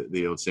 right?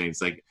 The old saying.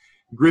 It's like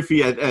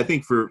Griffey, I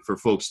think for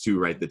folks too,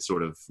 right, that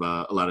sort of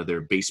a lot of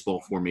their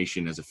baseball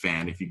formation as a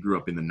fan, if you grew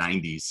up in the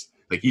 90s,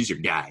 like he's your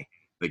guy.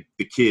 Like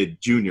the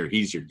kid, Junior,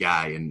 he's your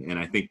guy. And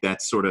I think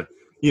that's sort of,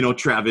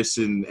 Travis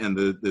and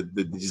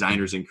the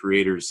designers and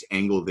creators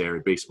angle there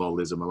at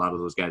Baseballism. A lot of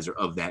those guys are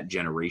of that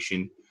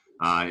generation.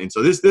 And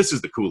so this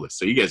is the coolest.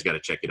 So you guys got to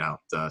check it out.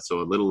 So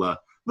a little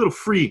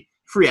free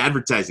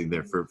advertising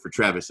there for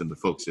Travis and the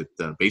folks at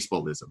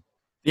Baseballism.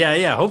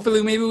 Yeah.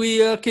 Hopefully, maybe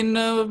we can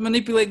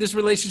manipulate this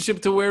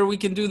relationship to where we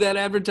can do that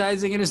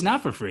advertising and it's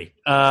not for free.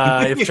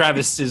 If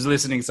Travis is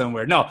listening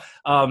somewhere. No,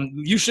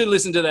 you should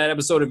listen to that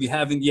episode if you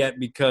haven't yet,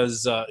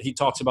 because he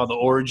talks about the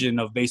origin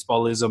of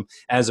Baseballism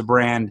as a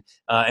brand,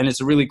 and it's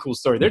a really cool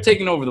story. They're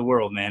taking over the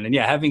world, man. And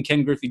having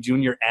Ken Griffey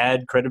Jr.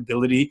 add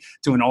credibility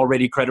to an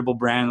already credible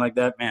brand like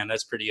that, man,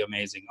 that's pretty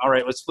amazing. All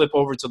right, let's flip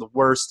over to the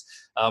worst.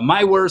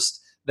 My worst.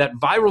 That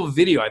viral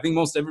video, I think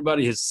most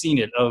everybody has seen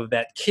it, of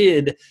that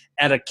kid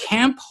at a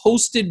camp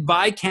hosted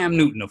by Cam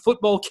Newton, a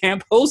football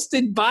camp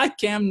hosted by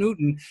Cam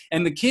Newton,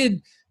 and the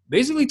kid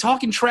basically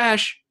talking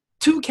trash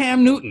to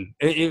Cam Newton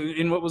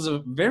in what was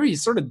a very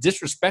sort of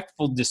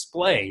disrespectful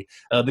display.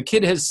 The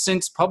kid has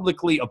since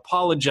publicly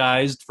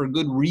apologized for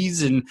good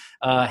reason.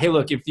 Hey,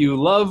 look, if you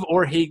love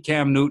or hate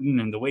Cam Newton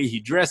and the way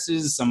he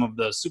dresses, some of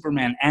the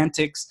Superman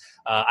antics,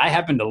 I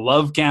happen to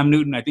love Cam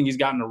Newton. I think he's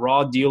gotten a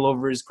raw deal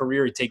over his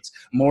career. He takes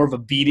more of a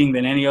beating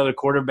than any other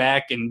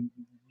quarterback and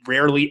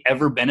rarely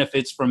ever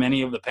benefits from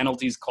any of the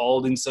penalties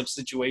called in such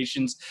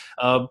situations.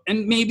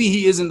 And maybe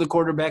he isn't the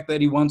quarterback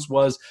that he once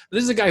was. But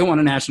this is a guy who won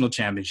a national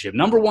championship,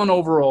 #1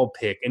 overall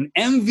pick, an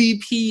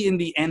MVP in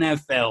the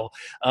NFL.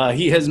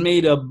 He has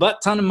made a butt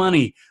ton of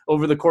money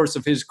over the course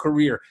of his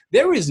career.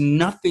 There is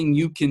nothing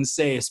you can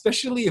say,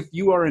 especially if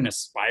you are an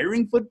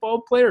aspiring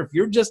football player, if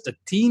you're just a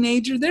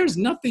teenager, there's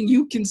nothing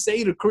you can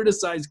say to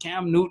criticize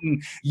Cam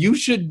Newton. You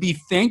should be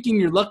thanking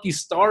your lucky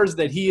stars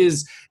that he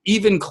is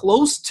even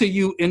close to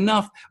you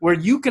enough where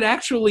you could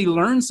actually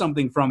learn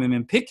something from him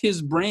and pick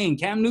his brain.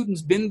 Cam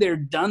Newton's been there,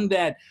 done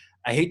that.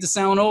 I hate to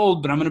sound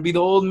old, but I'm going to be the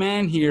old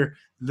man here.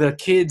 The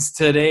kids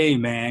today,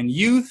 man.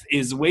 Youth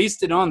is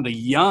wasted on the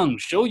young.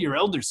 Show your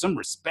elders some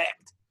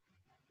respect.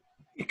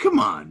 Yeah, come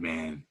on,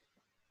 man.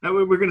 Now,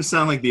 we're going to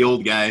sound like the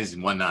old guys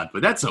and whatnot,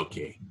 but that's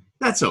okay.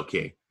 That's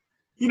okay.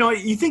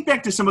 You think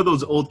back to some of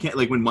those old,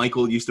 like when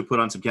Michael used to put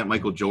on some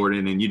Michael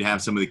Jordan, and you'd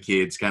have some of the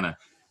kids kind of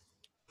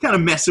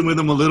messing with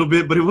him a little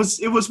bit, but it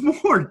was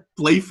more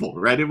playful,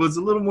 right? It was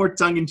a little more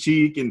tongue in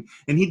cheek, and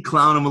he'd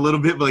clown him a little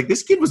bit, but like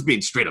this kid was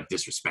being straight up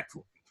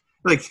disrespectful.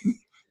 Like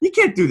you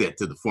can't do that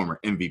to the former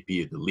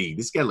MVP of the league.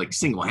 This guy like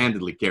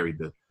single-handedly carried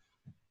the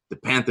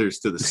Panthers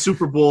to the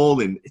Super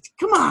Bowl, and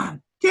come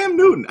on, Cam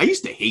Newton. I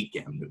used to hate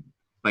Cam Newton,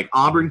 like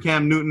Auburn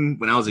Cam Newton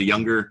when I was a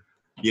younger,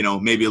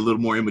 maybe a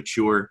little more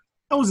immature.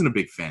 I wasn't a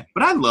big fan,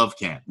 but I love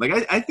Cam.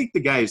 Like I think the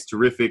guy is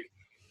terrific.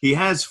 He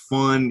has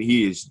fun.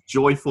 He is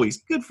joyful.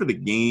 He's good for the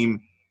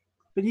game.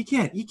 But you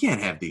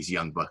can't have these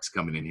young bucks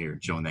coming in here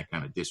and showing that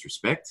kind of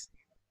disrespect.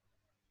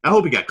 I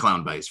hope he got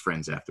clowned by his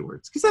friends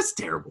afterwards, because that's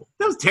terrible.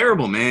 That was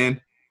terrible,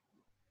 man.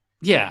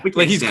 Yeah,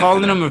 like he's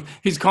calling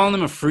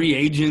him a free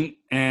agent,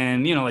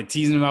 and like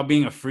teasing about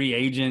being a free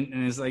agent,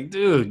 and it's like,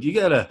 dude, you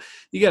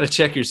gotta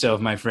check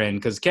yourself, my friend,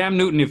 because Cam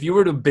Newton, if you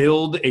were to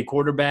build a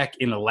quarterback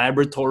in a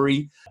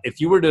laboratory, if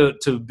you were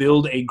to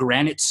build a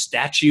granite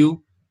statue,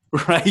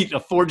 right,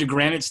 forge a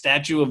granite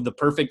statue of the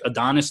perfect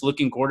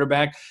Adonis-looking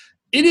quarterback,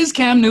 it is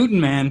Cam Newton,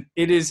 man.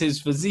 It is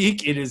his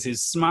physique. It is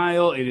his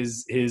smile. It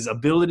is his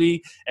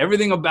ability.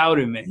 Everything about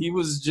him.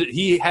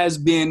 He has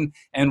been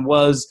and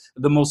was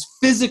the most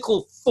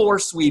physical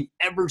force we've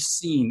ever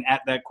seen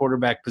at that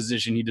quarterback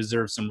position. He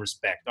deserves some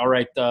respect. All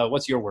right,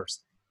 what's your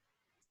worst?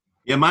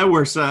 Yeah, my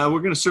worst. We're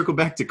going to circle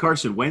back to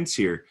Carson Wentz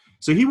here.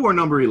 So he wore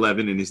number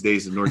 11 in his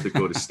days at North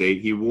Dakota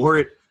State. He wore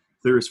it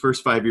through his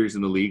first 5 years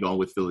in the league, all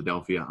with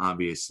Philadelphia,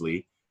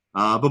 obviously.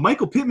 But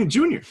Michael Pittman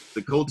Jr.,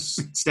 the Colts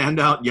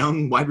standout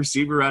young wide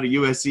receiver out of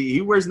USC, he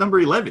wears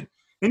number 11.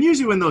 And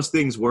usually when those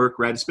things work,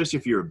 right, especially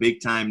if you're a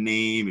big-time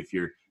name, if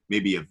you're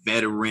maybe a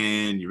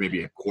veteran, you're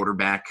maybe a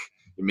quarterback,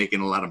 you're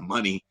making a lot of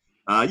money,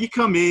 you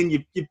come in,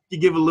 you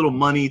give a little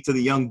money to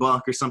the young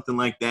buck or something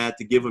like that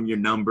to give them your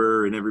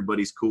number, and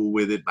everybody's cool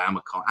with it. Buy them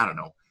a car. I don't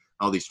know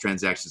how these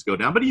transactions go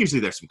down, but usually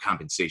there's some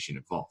compensation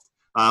involved.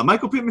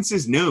 Michael Pittman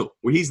says no,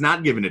 where he's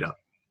not giving it up.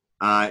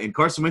 and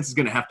Carson Wentz is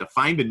going to have to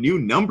find a new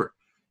number.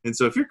 And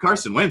so if you're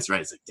Carson Wentz,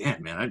 right, it's like,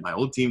 damn, man, my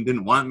old team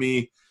didn't want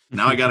me.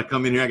 Now I got to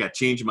come in here. I got to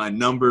change my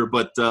number.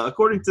 But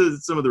according to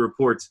some of the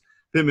reports,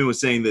 Pittman was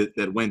saying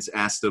that Wentz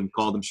asked him,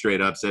 called him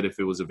straight up, said if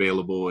it was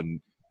available, and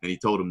he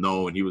told him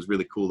no, and he was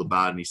really cool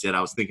about it. And he said,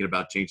 I was thinking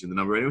about changing the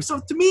number. Anyway, so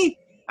to me,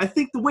 I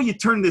think the way you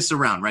turn this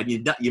around, right,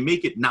 you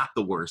make it not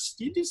the worst.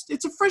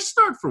 It's a fresh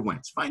start for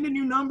Wentz. Find a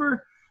new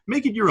number,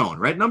 make it your own,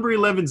 right? Number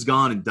 11's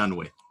gone and done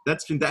with.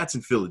 That's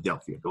in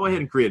Philadelphia. Go ahead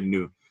and create a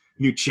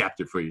new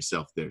chapter for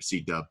yourself there,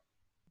 C-Dub.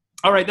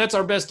 All right, that's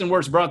our best and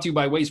worst, brought to you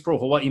by Waste Pro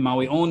Hawaii,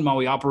 Maui owned,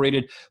 Maui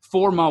operated,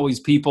 for Maui's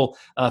people.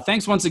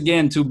 Thanks once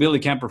again to Billy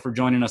Kemper for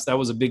joining us. That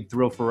was a big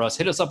thrill for us.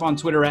 Hit us up on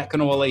Twitter at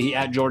Kanoa Leahy,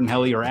 at Jordan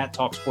Helly, or at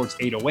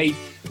TalkSports808.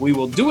 We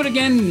will do it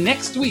again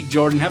next week,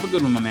 Jordan. Have a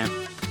good one, my man.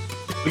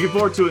 Looking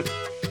forward to it.